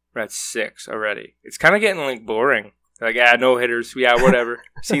 We're at 6 already. It's kind of getting boring. No hitters. Yeah, whatever.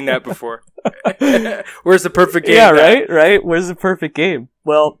 Seen that before. Where's the perfect game? Yeah, right. Where's the perfect game?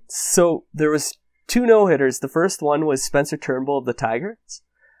 Well, so there was 2 no-hitters. The first one was Spencer Turnbull of the Tigers.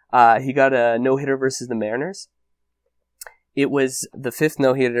 He got a no-hitter versus the Mariners. It was the 5th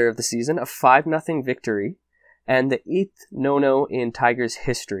no-hitter of the season, a 5-0 victory, and the 8th no-no in Tigers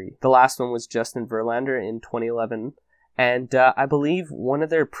history. The last one was Justin Verlander in 2011, And I believe one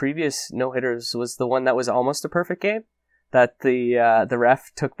of their previous no-hitters was the one that was almost a perfect game that the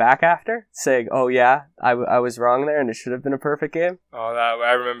ref took back after, saying, "Oh yeah, I was wrong there, and it should have been a perfect game." Oh,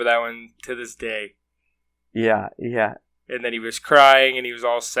 I remember that one to this day. Yeah. And then he was crying, and he was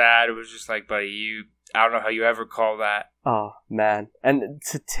all sad. It was just like, buddy, I don't know how you ever call that. Oh, man. And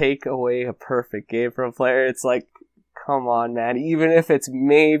to take away a perfect game from a player, it's like, come on, man. Even if it's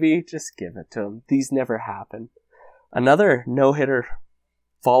maybe, just give it to him. These never happen. Another no-hitter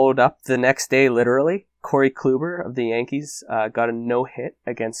followed up the next day, literally. Corey Kluber of the Yankees got a no-hit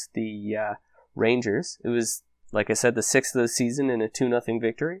against the Rangers. It was, like I said, the 6th of the season in a 2-0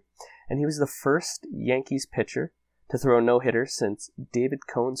 victory. And he was the first Yankees pitcher to throw a no-hitter since David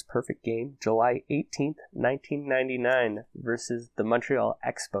Cohn's perfect game, July 18th, 1999, versus the Montreal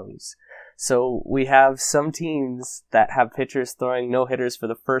Expos. So we have some teams that have pitchers throwing no-hitters for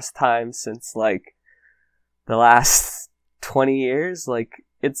the first time since, like, the last 20 years. Like,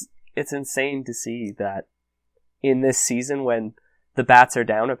 it's insane to see that in this season when the bats are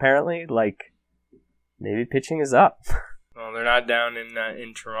down, apparently, like, maybe pitching is up. Well, they're not down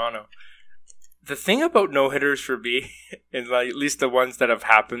in Toronto. The thing about no-hitters for me, and like, at least the ones that have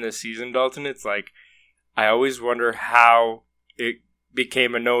happened this season, Dalton, it's like, I always wonder how it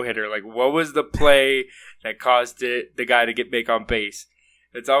became a no-hitter. Like, what was the play that caused the guy to make on base?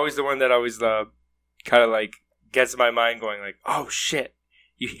 It's always the one that always kind of like gets my mind going, like, oh shit,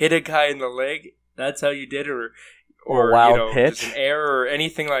 you hit a guy in the leg? That's how you did it? Or wild pitch, just an error or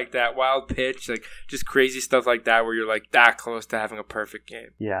anything like that, wild pitch, like just crazy stuff like that where you're like that close to having a perfect game.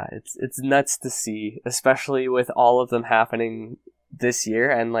 Yeah, it's nuts to see, especially with all of them happening this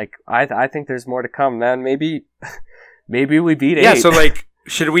year, and like I think there's more to come, man. Maybe we beat 8. Yeah, so like,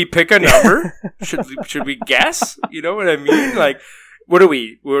 should we pick a number? should we guess? You know what I mean? Like, what are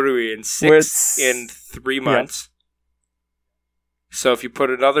we in 6 in 3 months? Yeah. So if you put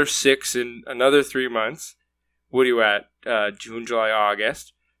another 6 in another 3 months. What are you at? June, July,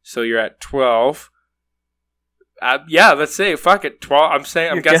 August. So you're at 12. Yeah, let's say, fuck it, 12.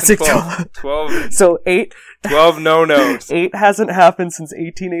 I'm guessing 12. 12. So 8. 12 no-nos. 8 hasn't happened since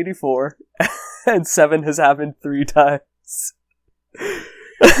 1884, and 7 has happened 3 times.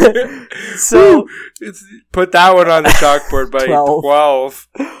 So put that one on the chalkboard, buddy. 12.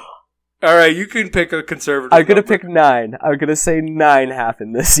 All right, you can pick a conservative I'm going to pick 9. I'm going to say 9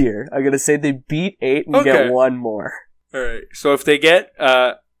 happened this year. I'm going to say they beat 8 and get 1 more. All right. So if they get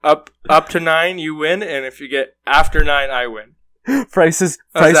up to 9, you win, and if you get after 9, I win. Price is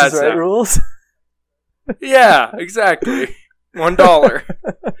right rules? Yeah, exactly. $1.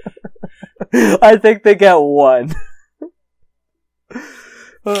 I think they get 1.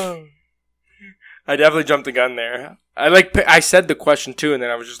 I definitely jumped the gun there. I said the question too, and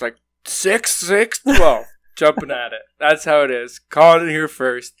then I was just like, 6, 12. Jumping at it. That's how it is. Calling it here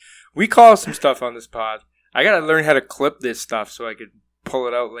first. We call some stuff on this pod. I gotta learn how to clip this stuff so I could pull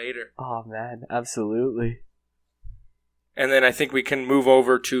it out later. Oh man, absolutely. And then I think we can move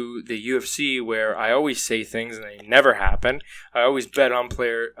over to the UFC, where I always say things and they never happen. I always bet on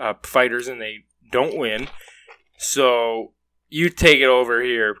fighters and they don't win. So you take it over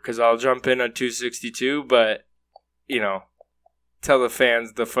here, because I'll jump in on 262, but tell the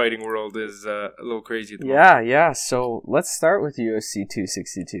fans the fighting world is a little crazy at the moment. Yeah. So let's start with UFC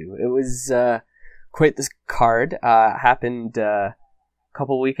 262. It was quite this card. Happened a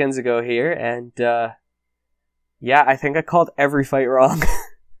couple weekends ago here, and I think I called every fight wrong.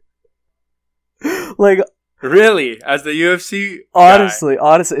 Like, really, as the UFC honestly,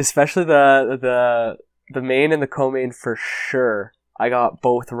 especially the main and the co-main for sure. I got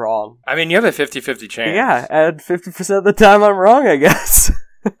both wrong. I mean, you have a 50-50 chance. Yeah, and 50% of the time I'm wrong, I guess.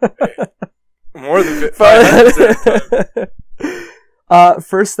 More than 500%.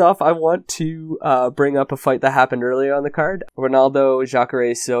 First off, I want to bring up a fight that happened earlier on the card. Ronaldo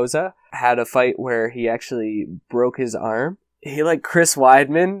Jacare Souza had a fight where he actually broke his arm. He, like Chris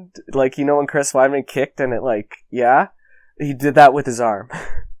Weidman, like, when Chris Weidman kicked and it, like, he did that with his arm.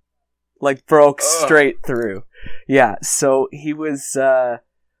 Like, broke straight through. Yeah, so he was in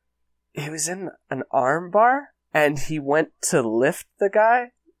an arm bar, and he went to lift the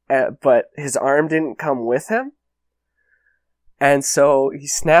guy, but his arm didn't come with him. And so he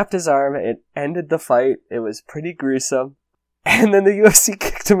snapped his arm, it ended the fight, it was pretty gruesome, and then the UFC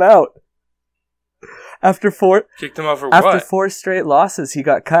kicked him out. Kicked him out for what? After 4 straight losses, he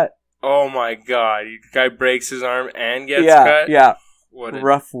got cut. Oh my god, the guy breaks his arm and gets cut? Yeah. What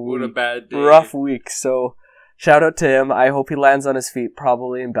a bad day. Rough week. So, shout out to him. I hope he lands on his feet,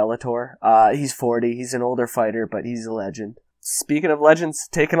 probably in Bellator. He's 40. He's an older fighter, but he's a legend. Speaking of legends,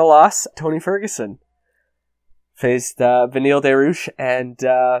 taking a loss, Tony Ferguson. faced Beneil Dariush and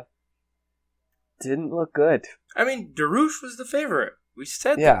didn't look good. I mean, Dariush was the favorite. We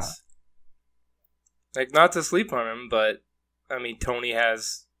said Yeah. this. Like, not to sleep on him, but, I mean, Tony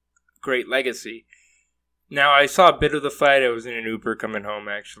has great legacy. Now, I saw a bit of the fight. I was in an Uber coming home,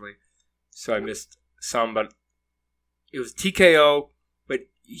 actually. So I missed some, but it was TKO. But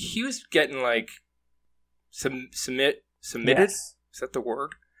he was getting, like, submitted? Yes. Is that the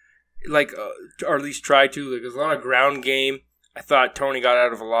word? Like, or at least try to. Like, there's a lot of ground game. I thought Tony got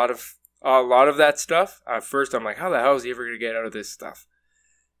out of a lot of that stuff. At first, I'm like, how the hell is he ever going to get out of this stuff?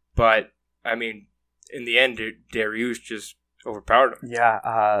 But, I mean, in the end, Dariush just overpowered him.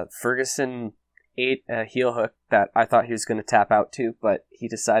 Yeah, Ferguson ate a heel hook that I thought he was going to tap out to, but he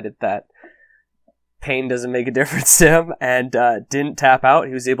decided that pain doesn't make a difference to him and didn't tap out.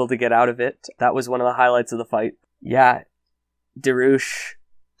 He was able to get out of it. That was one of the highlights of the fight. Yeah, Dariush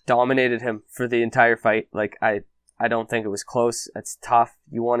dominated him for the entire fight. Like, I don't think it was close. It's tough.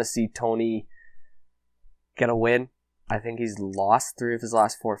 You want to see Tony get a win. I think he's lost 3 of his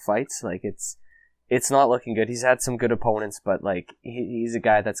last 4 fights. Like, it's not looking good. He's had some good opponents, but like he's a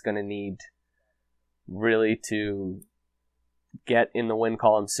guy that's going to need really to get in the win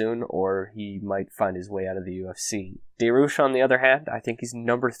column soon, or he might find his way out of the UFC. Dariush, on the other hand, I think he's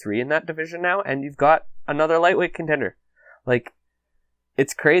number 3 in that division now, and you've got another lightweight contender. Like,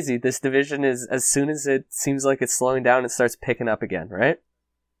 it's crazy. This division is, as soon as it seems like it's slowing down, it starts picking up again, right?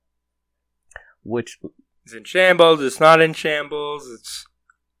 Which it's in shambles. It's not in shambles.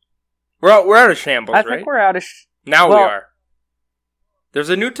 We're out of shambles, right? I think we're out of. Now we are. There's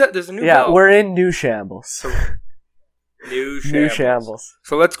a new. There's a new. Yeah, belt. we're in new shambles. New shambles.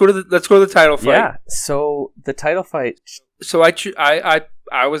 So let's go to the title fight. Yeah. So the title fight. So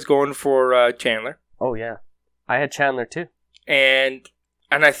I was going for Chandler. Oh yeah, I had Chandler too. And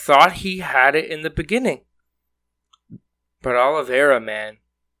I thought he had it in the beginning, but Oliveira, man,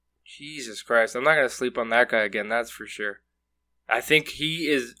 Jesus Christ, I'm not gonna sleep on that guy again. That's for sure. I think he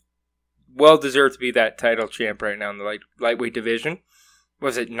is well deserved to be that title champ right now in the lightweight division.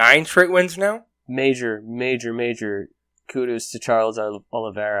 Was it 9 straight wins now? Major kudos to Charles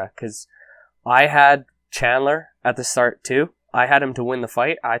Oliveira, because I had Chandler at the start too. I had him to win the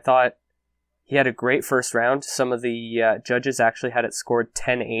fight. I thought he had a great first round. Some of the judges actually had it scored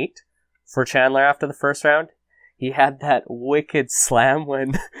 10-8 for Chandler after the first round. He had that wicked slam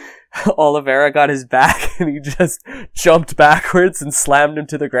when Oliveira got his back and he just jumped backwards and slammed him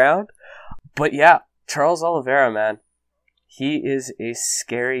to the ground. But yeah, Charles Oliveira, man, he is a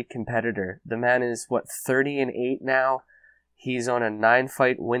scary competitor. The man is, 30-8 now. He's on a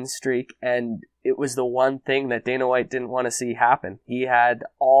 9-fight win streak, and it was the one thing that Dana White didn't want to see happen. He had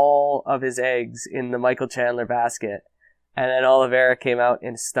all of his eggs in the Michael Chandler basket, and then Oliveira came out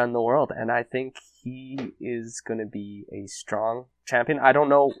and stunned the world, and I think he is going to be a strong champion. I don't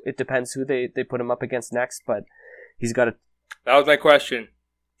know. It depends who they put him up against next, but he's got a... That was my question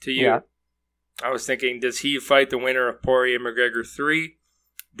to you. Yeah. I was thinking, does he fight the winner of Poirier-McGregor 3?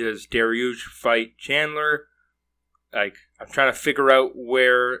 Does Dariush fight Chandler? Like, I'm trying to figure out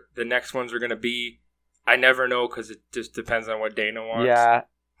where the next ones are going to be. I never know because it just depends on what Dana wants. Yeah.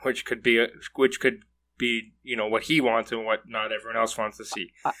 Which could be, what he wants and what not everyone else wants to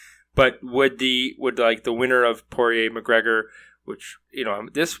see. But would the winner of Poirier-McGregor, which,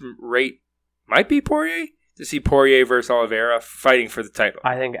 this rate might be Poirier, to see Poirier versus Oliveira fighting for the title?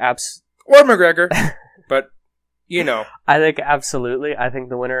 I think or McGregor, but, I think absolutely. I think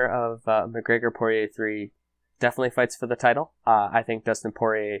the winner of McGregor-Poirier 3 definitely fights for the title. I think Dustin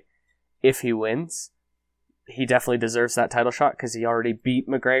Poirier, if he wins, he definitely deserves that title shot because he already beat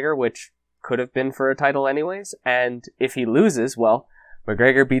McGregor, which could have been for a title anyways. And if he loses, well,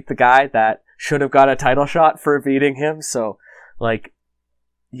 McGregor beat the guy that should have got a title shot for beating him. So,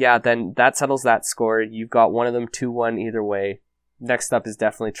 then that settles that score. You've got one of them 2-1 either way. Next up is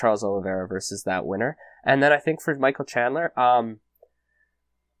definitely Charles Oliveira versus that winner. And then I think for Michael Chandler,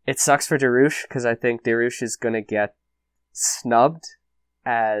 it sucks for Dariush because I think Dariush is going to get snubbed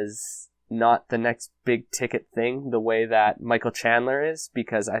as not the next big ticket thing the way that Michael Chandler is,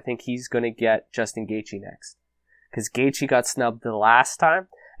 because I think he's going to get Justin Gaethje next. Because Gaethje got snubbed the last time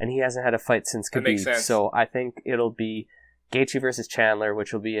and he hasn't had a fight since Khabib. That makes sense. So I think it'll be Gaethje versus Chandler,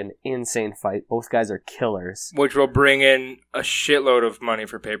 which will be an insane fight. Both guys are killers. Which will bring in a shitload of money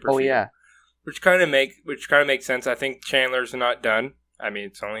for pay-per-view. Oh yeah. Which kind of makes sense. I think Chandler's not done. I mean,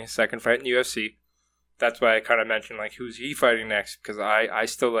 it's only his second fight in the UFC. That's why I kind of mentioned, who's he fighting next? Because I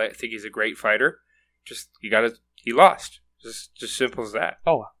still think he's a great fighter. He lost. Just simple as that.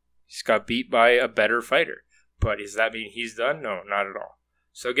 Oh. He's got beat by a better fighter. But does that mean he's done? No, not at all.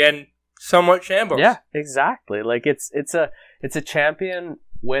 So again, somewhat shambles. Yeah, exactly. Like it's a champion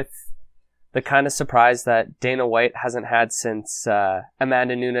with the kind of surprise that Dana White hasn't had since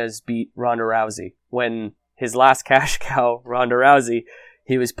Amanda Nunes beat Ronda Rousey. When his last cash cow, Ronda Rousey,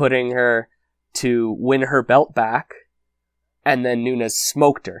 he was putting her to win her belt back, and then Nunes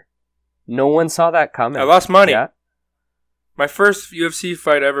smoked her. No one saw that coming. I lost money. Yeah. My first UFC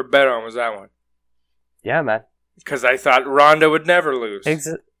fight I ever bet on was that one. Yeah, man. Because I thought Ronda would never lose.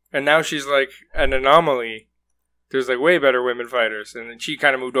 Exactly. And now she's like an anomaly. There's like way better women fighters. And then she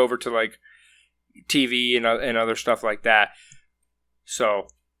kind of moved over to like TV and other stuff like that. So,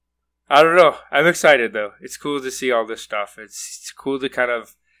 I don't know. I'm excited though. It's cool to see all this stuff. It's cool to kind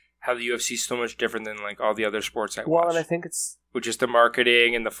of how the UFC is so much different than like all the other sports I watch. Well, and I think it's... With just the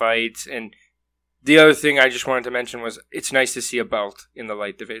marketing and the fights. And the other thing I just wanted to mention was it's nice to see a belt in the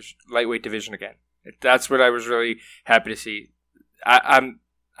lightweight division again. That's what I was really happy to see.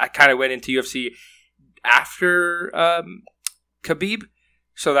 I kind of went into UFC after Khabib,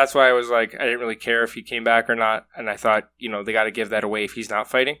 so that's why I was like, I didn't really care if he came back or not, and I thought, they got to give that away if he's not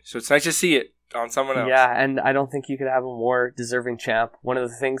fighting. So it's nice to see it on someone else. Yeah, and I don't think you could have a more deserving champ. One of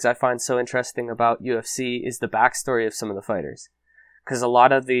the things I find so interesting about UFC is the backstory of some of the fighters, because a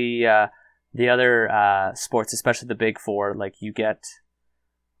lot of the other sports, especially the big four, like you get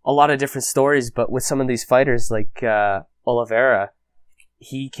a lot of different stories, but with some of these fighters like Oliveira,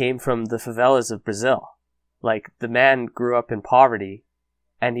 he came from the favelas of Brazil. Like, the man grew up in poverty,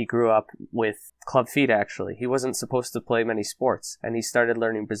 and he grew up with club feet, actually. He wasn't supposed to play many sports, and he started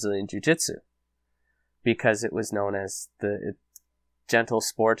learning Brazilian Jiu-Jitsu because it was known as the gentle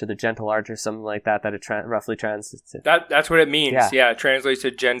sport or the gentle art or something like that it roughly translates to. That's what it means. Yeah, it translates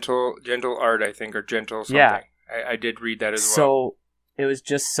to gentle art, I think, or gentle something. Yeah. I did read that as well. So it was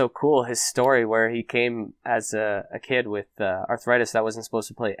just so cool, his story, where he came as a kid with arthritis that wasn't supposed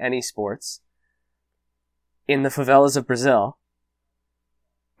to play any sports in the favelas of Brazil,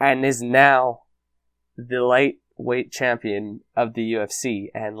 and is now the lightweight champion of the UFC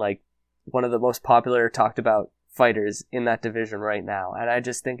and like one of the most popular, talked about fighters in that division right now. And I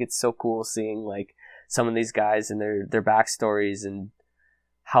just think it's so cool seeing like some of these guys and their backstories and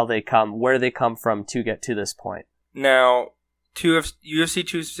where they come from to get to this point. Now, UFC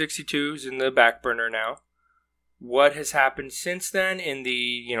 262 is in the back burner now. What has happened since then in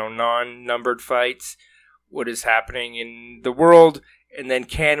the non-numbered fights? What is happening in the world? And then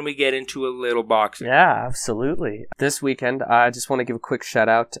can we get into a little boxing? Yeah, absolutely. This weekend, I just want to give a quick shout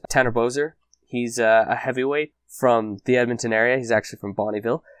out to Tanner Boser. He's a heavyweight from the Edmonton area. He's actually from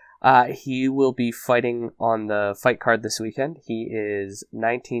Bonnyville. He will be fighting on the fight card this weekend. He is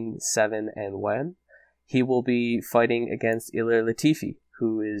 19-7-1. He will be fighting against Ilir Latifi,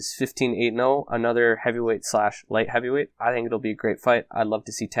 who is 15-8-0, another heavyweight / light heavyweight. I think it'll be a great fight. I'd love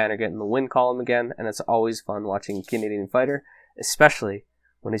to see Tanner get in the win column again, and it's always fun watching a Canadian fighter, especially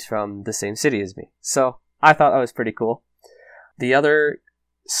when he's from the same city as me. So I thought that was pretty cool. The other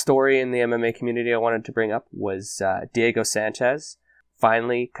story in the MMA community I wanted to bring up was Diego Sanchez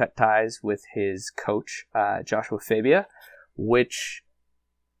finally cut ties with his coach, Joshua Fabia, which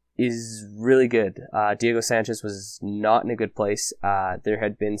is really good. Diego Sanchez was not in a good place. There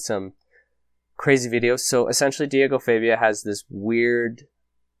had been some crazy videos. So essentially Diego Fabia has this weird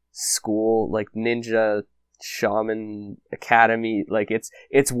school, like ninja shaman academy. Like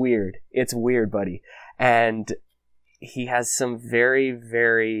it's weird. It's weird, buddy. And he has some very,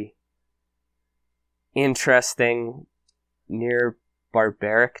 very interesting, near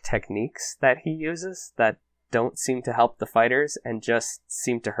barbaric techniques that he uses that don't seem to help the fighters and just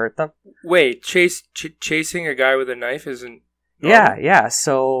seem to hurt them. Wait, chasing a guy with a knife isn't... Yeah.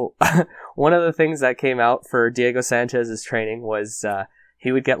 So one of the things that came out for Diego Sanchez's training was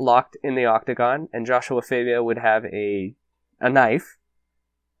he would get locked in the octagon, and Joshua Fabia would have a knife,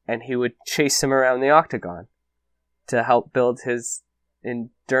 and he would chase him around the octagon to help build his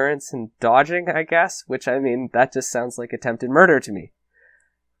endurance and dodging, I guess, which, I mean, that just sounds like attempted murder to me.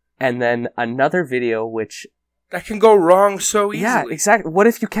 And then another video which... That can go wrong so easily. Yeah, exactly. What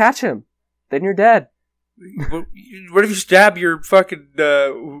if you catch him? Then you're dead. What if you stab your fucking,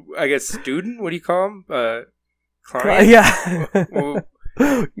 I guess, student? What do you call him? Client? Yeah.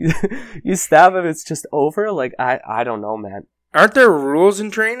 You stab him, it's just over? Like, I don't know, man. Aren't there rules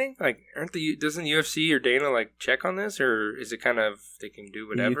in training? Like, doesn't UFC or Dana, like, check on this? Or is it kind of, they can do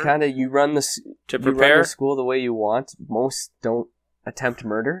whatever? You run the school the way you want. Most don't attempt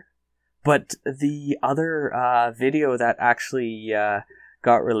murder. But the other video that actually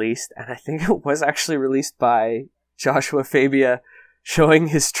got released, and I think it was actually released by Joshua Fabia showing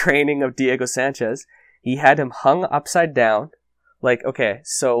his training of Diego Sanchez, he had him hung upside down Like, okay,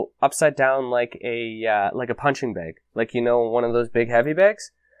 so upside down like a punching bag. Like, one of those big heavy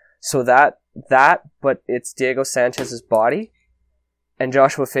bags. So that, but it's Diego Sanchez's body, and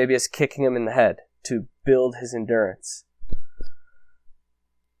Joshua Fabia's kicking him in the head to build his endurance.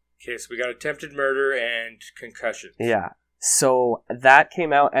 Okay, so we got attempted murder and concussion. Yeah. So that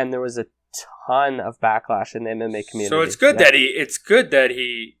came out, and there was a ton of backlash in the MMA community. So it's good that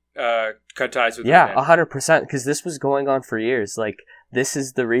he cut ties with him. Yeah, 100%, because this was going on for years. Like, this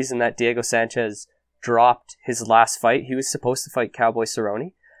is the reason that Diego Sanchez dropped his last fight. He was supposed to fight Cowboy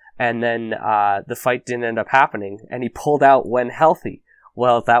Cerrone, and then the fight didn't end up happening, and he pulled out when healthy.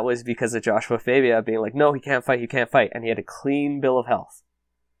 Well, that was because of Joshua Fabia being like, no, he can't fight, and he had a clean bill of health.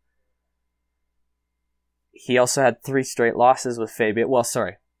 He also had 3 straight losses with Fabia. Well,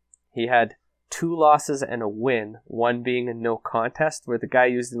 sorry. He had 2 losses and a win, one being a no contest where the guy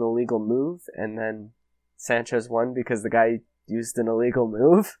used an illegal move, and then Sanchez won because the guy used an illegal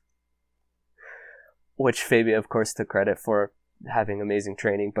move, which Fabia, of course, took credit for having amazing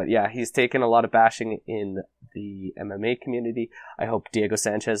training. But yeah, he's taken a lot of bashing in the MMA community. I hope Diego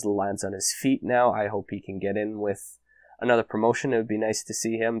Sanchez lands on his feet now. I hope he can get in with another promotion. It would be nice to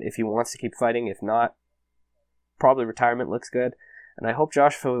see him if he wants to keep fighting. If not, probably retirement looks good. And I hope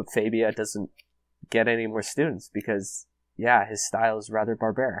Joshua Fabia doesn't get any more students because, yeah, his style is rather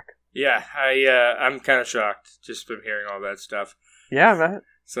barbaric. Yeah, I'm kind of shocked just from hearing all that stuff. Yeah, man.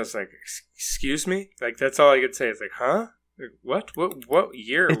 So it's like, excuse me? Like, that's all I could say. It's like, huh? Like, what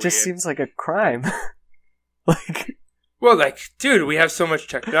year are It just seems like a crime. Like, well, like, dude, we have so much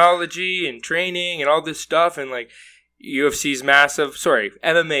technology and training and all this stuff, and like, UFC's massive. Sorry,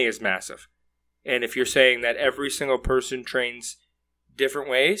 MMA is massive. And if you're saying that every single person trains different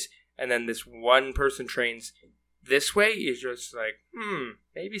ways, and then this one person trains this way, you're just like,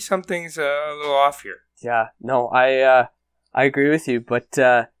 maybe something's a little off here. Yeah, no, I agree with you. But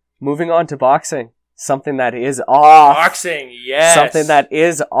moving on to boxing, something that is off. Boxing, yes. Something that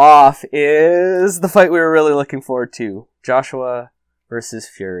is off is the fight we were really looking forward to. Joshua versus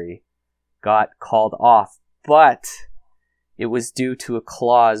Fury got called off, but it was due to a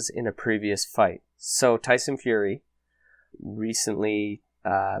clause in a previous fight. So Tyson Fury recently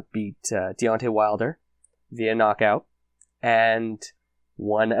beat Deontay Wilder via knockout and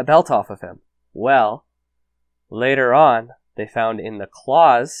won a belt off of him. Well, later on, they found in the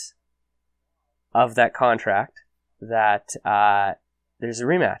clause of that contract that there's a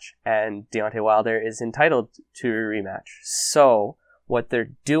rematch, and Deontay Wilder is entitled to a rematch. So what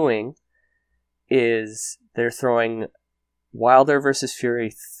they're doing is they're throwing Wilder versus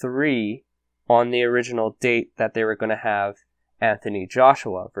Fury 3 on the original date that they were going to have Anthony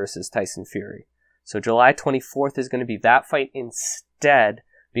Joshua versus Tyson Fury. So July 24th is going to be that fight instead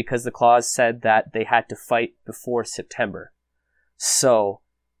because the clause said that they had to fight before September. So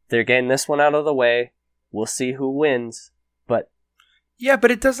they're getting this one out of the way. We'll see who wins, but... Yeah,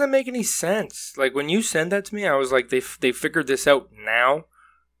 but it doesn't make any sense. Like, when you sent that to me, I was like, they figured this out now?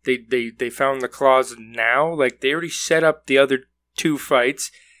 They found the clause now? Like, they already set up the other 2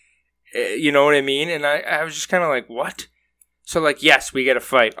 fights. You know what I mean? And I was just kind of like, what? So, like, yes, we get a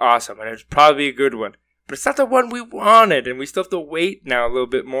fight. Awesome. And it's probably a good one. But it's not the one we wanted. And we still have to wait now a little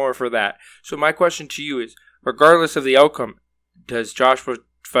bit more for that. So my question to you is, regardless of the outcome, does Joshua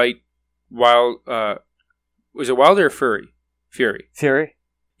fight was it Wilder or Fury? Fury.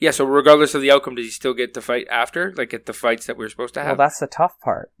 Yeah, so regardless of the outcome, does he still get to fight after? Like, at the fights that we're supposed to have? Well, that's the tough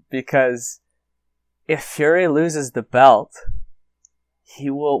part. Because if Fury loses the belt, he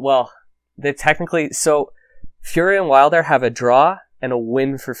will... Well, they technically... So, Fury and Wilder have a draw and a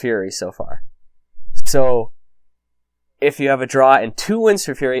win for Fury so far. So, if you have a draw and 2 wins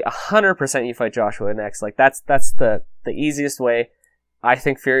for Fury, 100% you fight Joshua next. Like, that's the easiest way. I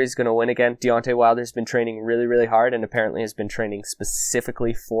think Fury's going to win again. Deontay Wilder's been training really, really hard and apparently has been training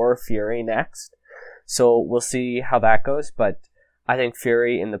specifically for Fury next. So we'll see how that goes. But I think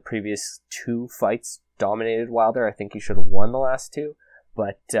Fury in the previous 2 fights dominated Wilder. I think he should have won the last 2.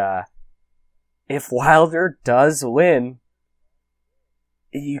 But if Wilder does win,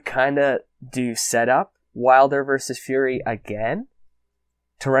 you kind of do set up Wilder versus Fury again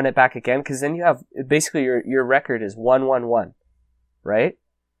to run it back again. Because then you have basically your record is 1-1-1. Right?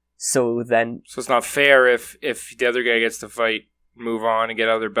 So it's not fair if the other guy gets to fight, move on, and get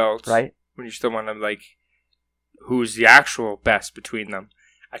other belts. Right. When you still want to, like, who's the actual best between them.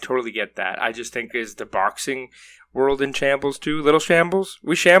 I totally get that. I just think, is the boxing world in shambles too? Little shambles?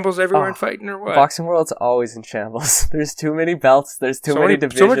 We shambles everywhere in fighting or what? The boxing world's always in shambles. There's too many belts. There's too many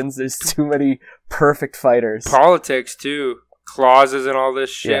divisions. There's too many perfect fighters. Politics too. Clauses and all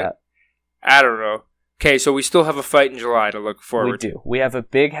this shit. Yeah. I don't know. Okay, so we still have a fight in July to look forward to. We do. We have a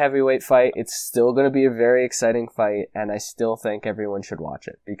big heavyweight fight. It's still going to be a very exciting fight, and I still think everyone should watch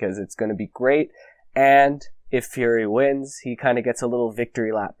it because it's going to be great. And if Fury wins, he kind of gets a little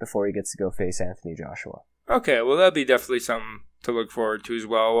victory lap before he gets to go face Anthony Joshua. Okay, well, that'd be definitely something to look forward to as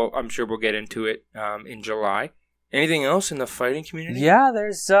well. I'm sure we'll get into it in July. Anything else in the fighting community? Yeah,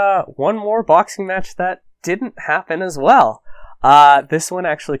 there's one more boxing match that didn't happen as well. This one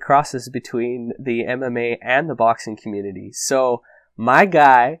actually crosses between the MMA and the boxing community. So my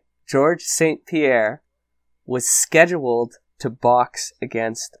guy, George St. Pierre, was scheduled to box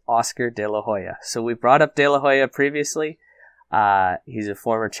against Oscar De La Hoya. So we brought up De La Hoya previously. He's a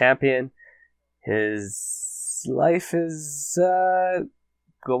former champion. His life is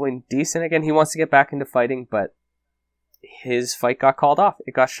going decent again. He wants to get back into fighting, but his fight got called off.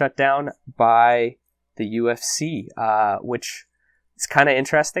 It got shut down by the UFC, which is kind of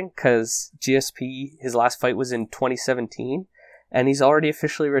interesting because GSP, his last fight was in 2017, and he's already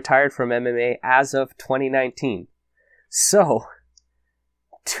officially retired from MMA as of 2019. So,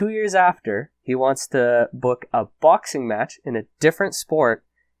 2 years after, he wants to book a boxing match in a different sport,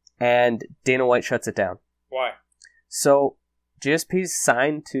 and Dana White shuts it down. Why? So, GSP's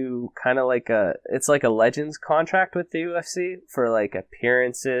signed to kind of like it's like a Legends contract with the UFC for like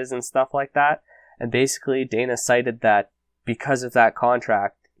appearances and stuff like that. And basically, Dana cited that because of that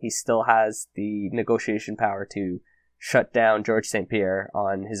contract, he still has the negotiation power to shut down George St. Pierre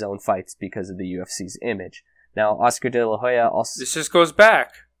on his own fights because of the UFC's image. Now, Oscar De La Hoya also... This just goes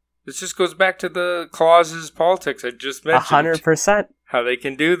back to the clauses politics I just mentioned. 100%. How they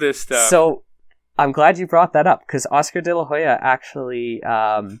can do this stuff. So, I'm glad you brought that up, because Oscar De La Hoya actually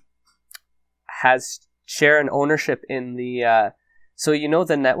has share an ownership in the... So you know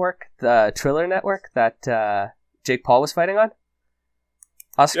the network, the Triller network that Jake Paul was fighting on?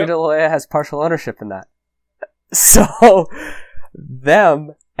 Oscar De La Hoya has partial ownership in that. So,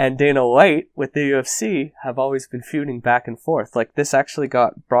 them and Dana White with the UFC have always been feuding back and forth. Like, this actually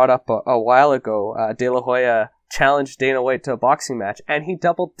got brought up a while ago. De La Hoya challenged Dana White to a boxing match, and he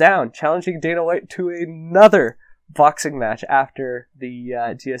doubled down, challenging Dana White to another boxing match after the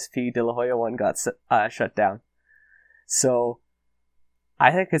GSP De La Hoya one got shut down. So,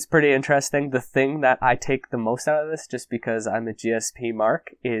 I think it's pretty interesting. The thing that I take the most out of this, just because I'm a GSP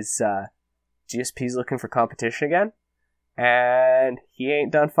mark, is GSP's looking for competition again, and he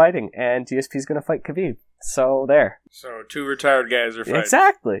ain't done fighting, and GSP's going to fight Khabib. So there. So 2 retired guys are fighting.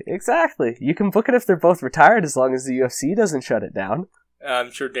 Exactly. You can book it if they're both retired as long as the UFC doesn't shut it down.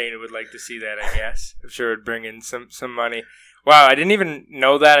 I'm sure Dana would like to see that, I guess. I'm sure it would bring in some money. Wow, I didn't even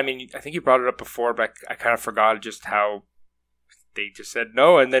know that. I mean, I think you brought it up before, but I kind of forgot just how they just said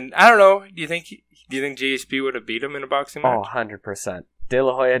no. And then, I don't know, do you think GSP would have beat him in a boxing match? Oh, 100%. De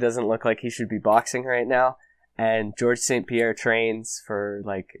La Hoya doesn't look like he should be boxing right now. And George St. Pierre trains for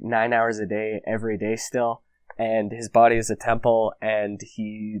like 9 hours a day, every day still. And his body is a temple, and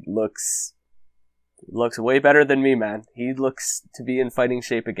he looks way better than me, man. He looks to be in fighting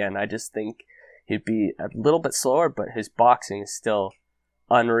shape again. I just think he'd be a little bit slower, but his boxing is still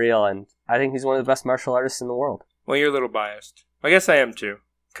unreal. And I think he's one of the best martial artists in the world. Well, you're a little biased. I guess I am too,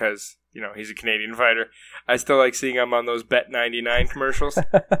 because, he's a Canadian fighter. I still like seeing him on those Bet99 commercials,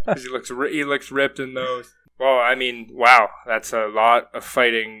 because he looks ripped in those. Well, I mean, wow, that's a lot of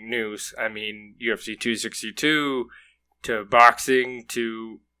fighting news. I mean, UFC 262 to boxing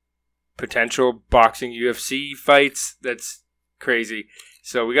to potential boxing UFC fights. That's crazy.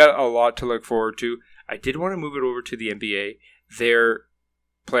 So we got a lot to look forward to. I did want to move it over to the NBA. Their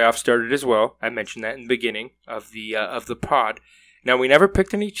playoffs started as well. I mentioned that in the beginning of the pod. Now, we never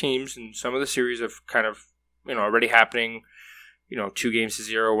picked any teams, and some of the series have kind of, already happening. 2 games to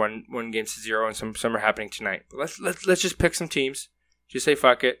 0, one games to 0, and some are happening tonight. But let's just pick some teams. Just say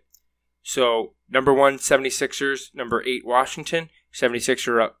fuck it. So, number 1, 76ers. Number 8, Washington. 76ers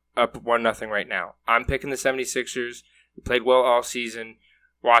are up 1-0 right now. I'm picking the 76ers. They played well all season.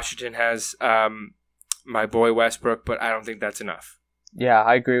 Washington has my boy Westbrook, but I don't think that's enough. Yeah,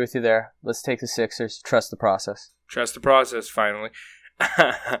 I agree with you there. Let's take the Sixers. Trust the process. Trust the process, finally.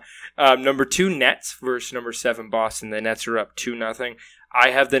 Number 2, Nets versus number 7, Boston. The Nets are up 2-0. I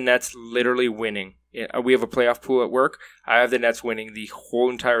have the Nets literally winning. We have a playoff pool at work. I have the Nets winning the whole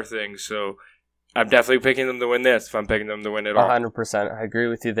entire thing. So I'm definitely picking them to win this if I'm picking them to win it all. 100%. I agree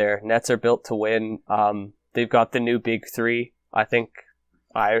with you there. Nets are built to win. They've got the new big 3. I think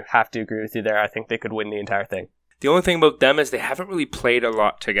I have to agree with you there. I think they could win the entire thing. The only thing about them is they haven't really played a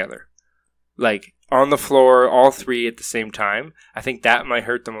lot together. Like, on the floor, all 3 at the same time. I think that might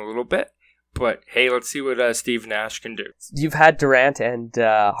hurt them a little bit. But hey, let's see what Steve Nash can do. You've had Durant and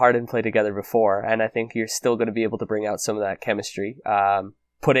Harden play together before, and I think you're still going to be able to bring out some of that chemistry.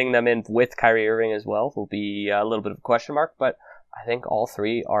 Putting them in with Kyrie Irving as well will be a little bit of a question mark, but I think all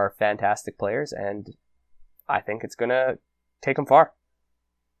three are fantastic players, and I think it's going to take them far.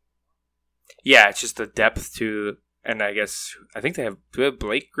 Yeah, it's just the depth to, and I think do they have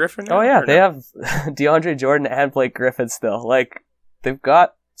Blake Griffin now? Oh yeah, they have DeAndre Jordan and Blake Griffin still. Like, they've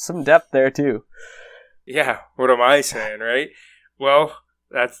got some depth there too. Yeah, what am I saying, right? Well,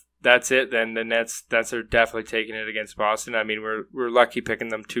 that's it then. The Nets are definitely taking it against Boston. I mean, we're lucky picking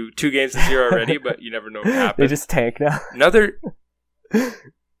them two games this year already, but you never know what happens. They just tank now.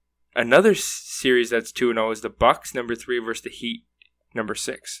 Another series that's 2-0 is the Bucks number 3 versus the Heat number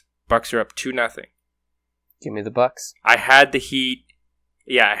 6. Bucks are up 2-0. Give me the Bucks. I had the Heat.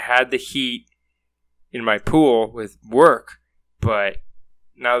 Yeah, I had the Heat in my pool with work, but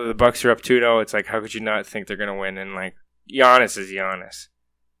now that the Bucks are up 2-0, it's like, how could you not think they're going to win? And like, Giannis is Giannis.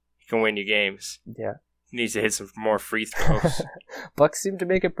 He can win you games. Yeah. He needs to hit some more free throws. Bucks seem to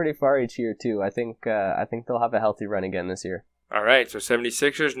make it pretty far each year too. I think they'll have a healthy run again this year. All right, so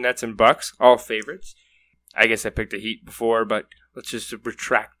 76ers, Nets, and Bucks, all favorites. I guess I picked the Heat before, but let's just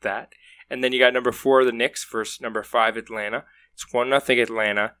retract that. And then you got number 4, the Knicks, versus number 5, Atlanta. It's 1-0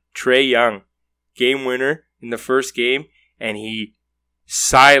 Atlanta. Trae Young, game winner in the first game, and he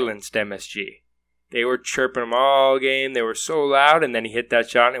silenced MSG. They were chirping him all game. They were so loud, and then he hit that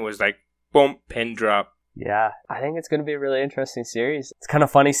shot, and it was like, boom, pin drop. Yeah, I think it's going to be a really interesting series. It's kind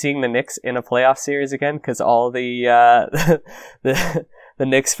of funny seeing the Knicks in a playoff series again, because all the the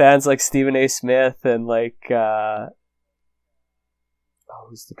Knicks fans like Stephen A. Smith and like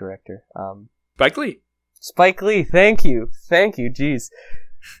who's the director? Spike Lee. Spike Lee. Thank you. Jeez.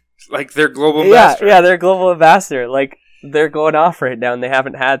 Like their global ambassador. Yeah, they're global ambassador. Like, they're going off right now, and they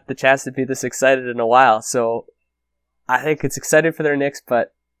haven't had the chance to be this excited in a while. So I think it's excited for their Knicks,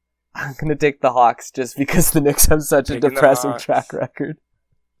 but I'm going to take the Hawks just because the Knicks have such a depressing track record.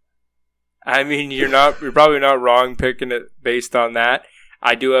 I mean, you're probably not wrong picking it based on that.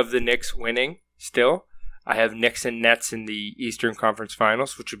 I do have the Knicks winning still. I have Knicks and Nets in the Eastern Conference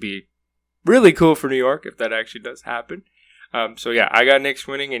Finals, which would be really cool for New York if that actually does happen. So yeah, I got Knicks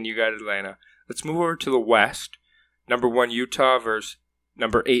winning and you got Atlanta. Let's move over to the West. Number 1 Utah versus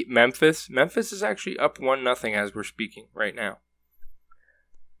number 8 Memphis. Memphis is actually up 1-0 as we're speaking right now.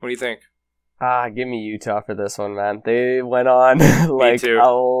 What do you think? Give me Utah for this one, man. They went on like too.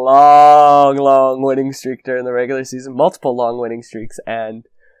 a long winning streak during the regular season. Multiple long winning streaks, and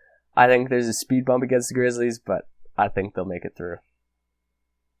I think there's a speed bump against the Grizzlies, but I think they'll make it through.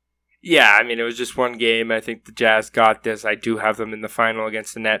 Yeah, I mean, it was just one game. I think the Jazz got this. I do have them in the final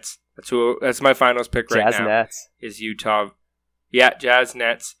against the Nets. That's my finals pick right now. Jazz Nets. Is Utah. Yeah, Jazz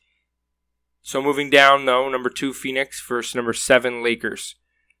Nets. So moving down, though, number 2 Phoenix versus number 7 Lakers.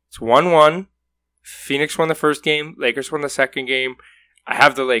 It's 1-1. Phoenix won the first game. Lakers won the second game. I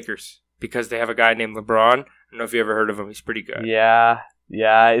have the Lakers because they have a guy named LeBron. I don't know if you ever heard of him. He's pretty good.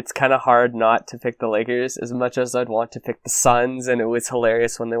 Yeah, it's kind of hard not to pick the Lakers as much as I'd want to pick the Suns, and it was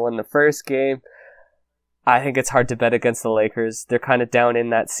hilarious when they won the first game. I think it's hard to bet against the Lakers. They're kind of down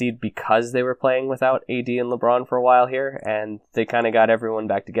in that seed because they were playing without AD and LeBron for a while here, and they kind of got everyone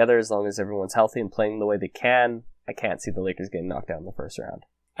back together as long as everyone's healthy and playing the way they can. I can't see the Lakers getting knocked out in the first round.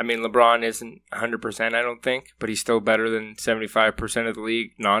 I mean, LeBron isn't 100%, I don't think, but he's still better than 75% of the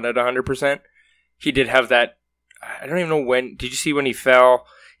league, not at 100%. He did have that, I don't even know when, did you see when he fell?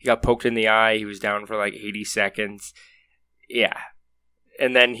 He got poked in the eye, he was down for like 80 seconds. Yeah.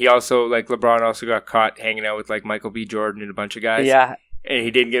 And then he also, like, LeBron also got caught hanging out with like Michael B. Jordan and a bunch of guys. Yeah. And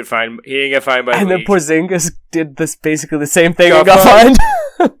he didn't get fined by the league. And then Porzingis did this basically the same thing and got fined.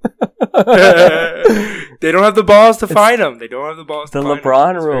 They don't have the balls to find him. They don't have the balls to find him. The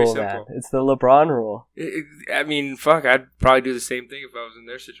LeBron rule, man. It's the LeBron rule. I mean, fuck, I'd probably do the same thing if I was in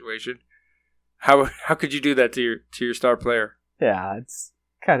their situation. How could you do that to your star player? Yeah, it's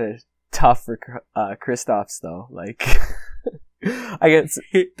kind of tough for Kristaps, though. Like, I guess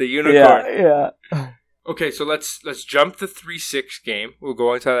the unicorn. Yeah. Okay, so let's jump the 3-6 game. We'll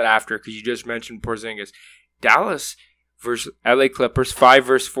go into that after because you just mentioned Porzingis. Dallas versus LA Clippers, 5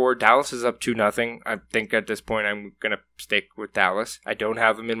 versus 4. Dallas is up 2-0. I think at this point I'm going to stick with Dallas. I don't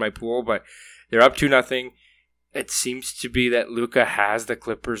have them in my pool, but they're up 2-0. It seems to be that Luka has the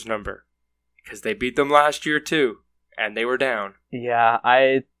Clippers number because they beat them last year too, and they were down. Yeah,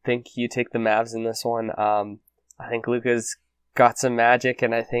 I think you take the Mavs in this one. I think Luka's got some magic,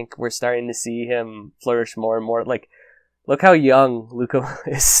 and I think we're starting to see him flourish more and more. Like, look how young Luka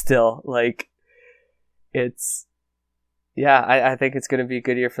is still. Like, it's Yeah, I think it's going to be a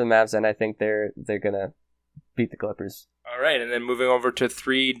good year for the Mavs, and I think they're going to beat the Clippers. All right, and then moving over to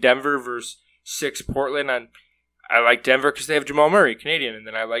 3 Denver versus 6 Portland. I like Denver because they have Jamal Murray, Canadian, and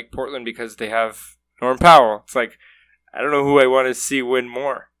then I like Portland because they have Norm Powell. It's like, I don't know who I want to see win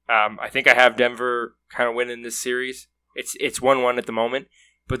more. I think I have Denver kind of winning this series. It's 1-1 at the moment,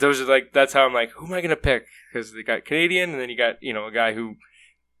 but those are that's how I'm like, who am I going to pick? Because they got Canadian, and then you got a guy who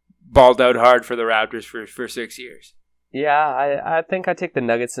balled out hard for the Raptors for 6 years. Yeah, I think I take the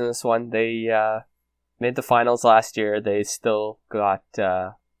Nuggets in this one. They made the finals last year. They still got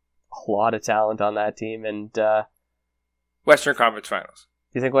a lot of talent on that team, and Western Conference Finals.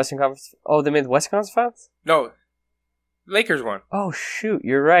 You think Western Conference? Oh, they made the Western Conference Finals? No, Lakers won. Oh shoot,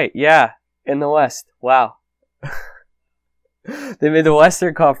 you're right. Yeah, in the West. Wow, they made the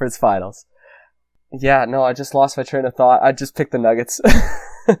Western Conference Finals. Yeah, no, I just lost my train of thought. I just picked the Nuggets.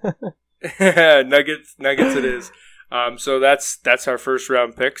 Nuggets it is. So that's our first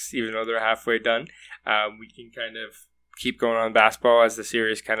round picks, even though they're halfway done. We can kind of keep going on basketball as the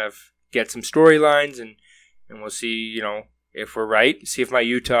series kind of get some storylines, and we'll see, if we're right. See if my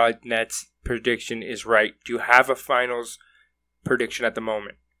Utah Nets prediction is right. Do you have a finals prediction at the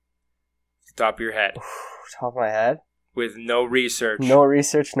moment? Top of your head. Top of my head? With no research. No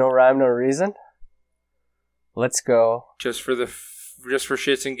research, no rhyme, no reason. Let's go. Just for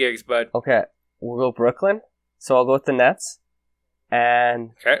shits and gigs, bud. Okay, we'll go Brooklyn. So I'll go with the Nets.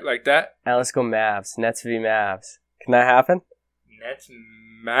 And okay, like that. And let's go Mavs. Nets v Mavs. Can that happen? Nets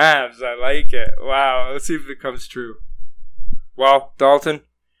Mavs. I like it. Wow. Let's see if it comes true. Well, Dalton,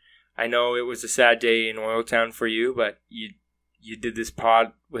 I know it was a sad day in Oiltown for you, but you did this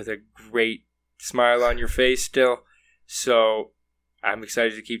pod with a great smile on your face still. So I'm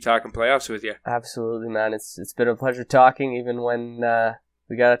excited to keep talking playoffs with you. Absolutely, man. It's been a pleasure talking, even when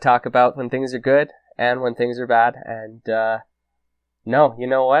we got to talk about when things are good and when things are bad. And no, you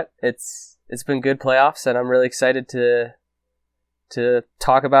know what? It's been good playoffs, and I'm really excited to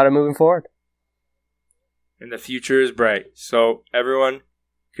talk about it moving forward. And the future is bright. So everyone,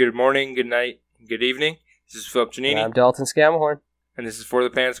 good morning, good night, good evening. This is Philip Giannini. And I'm Dalton Scamahorn. And this is For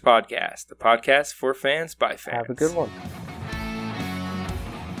the Fans Podcast, the podcast for fans by fans. Have a good one.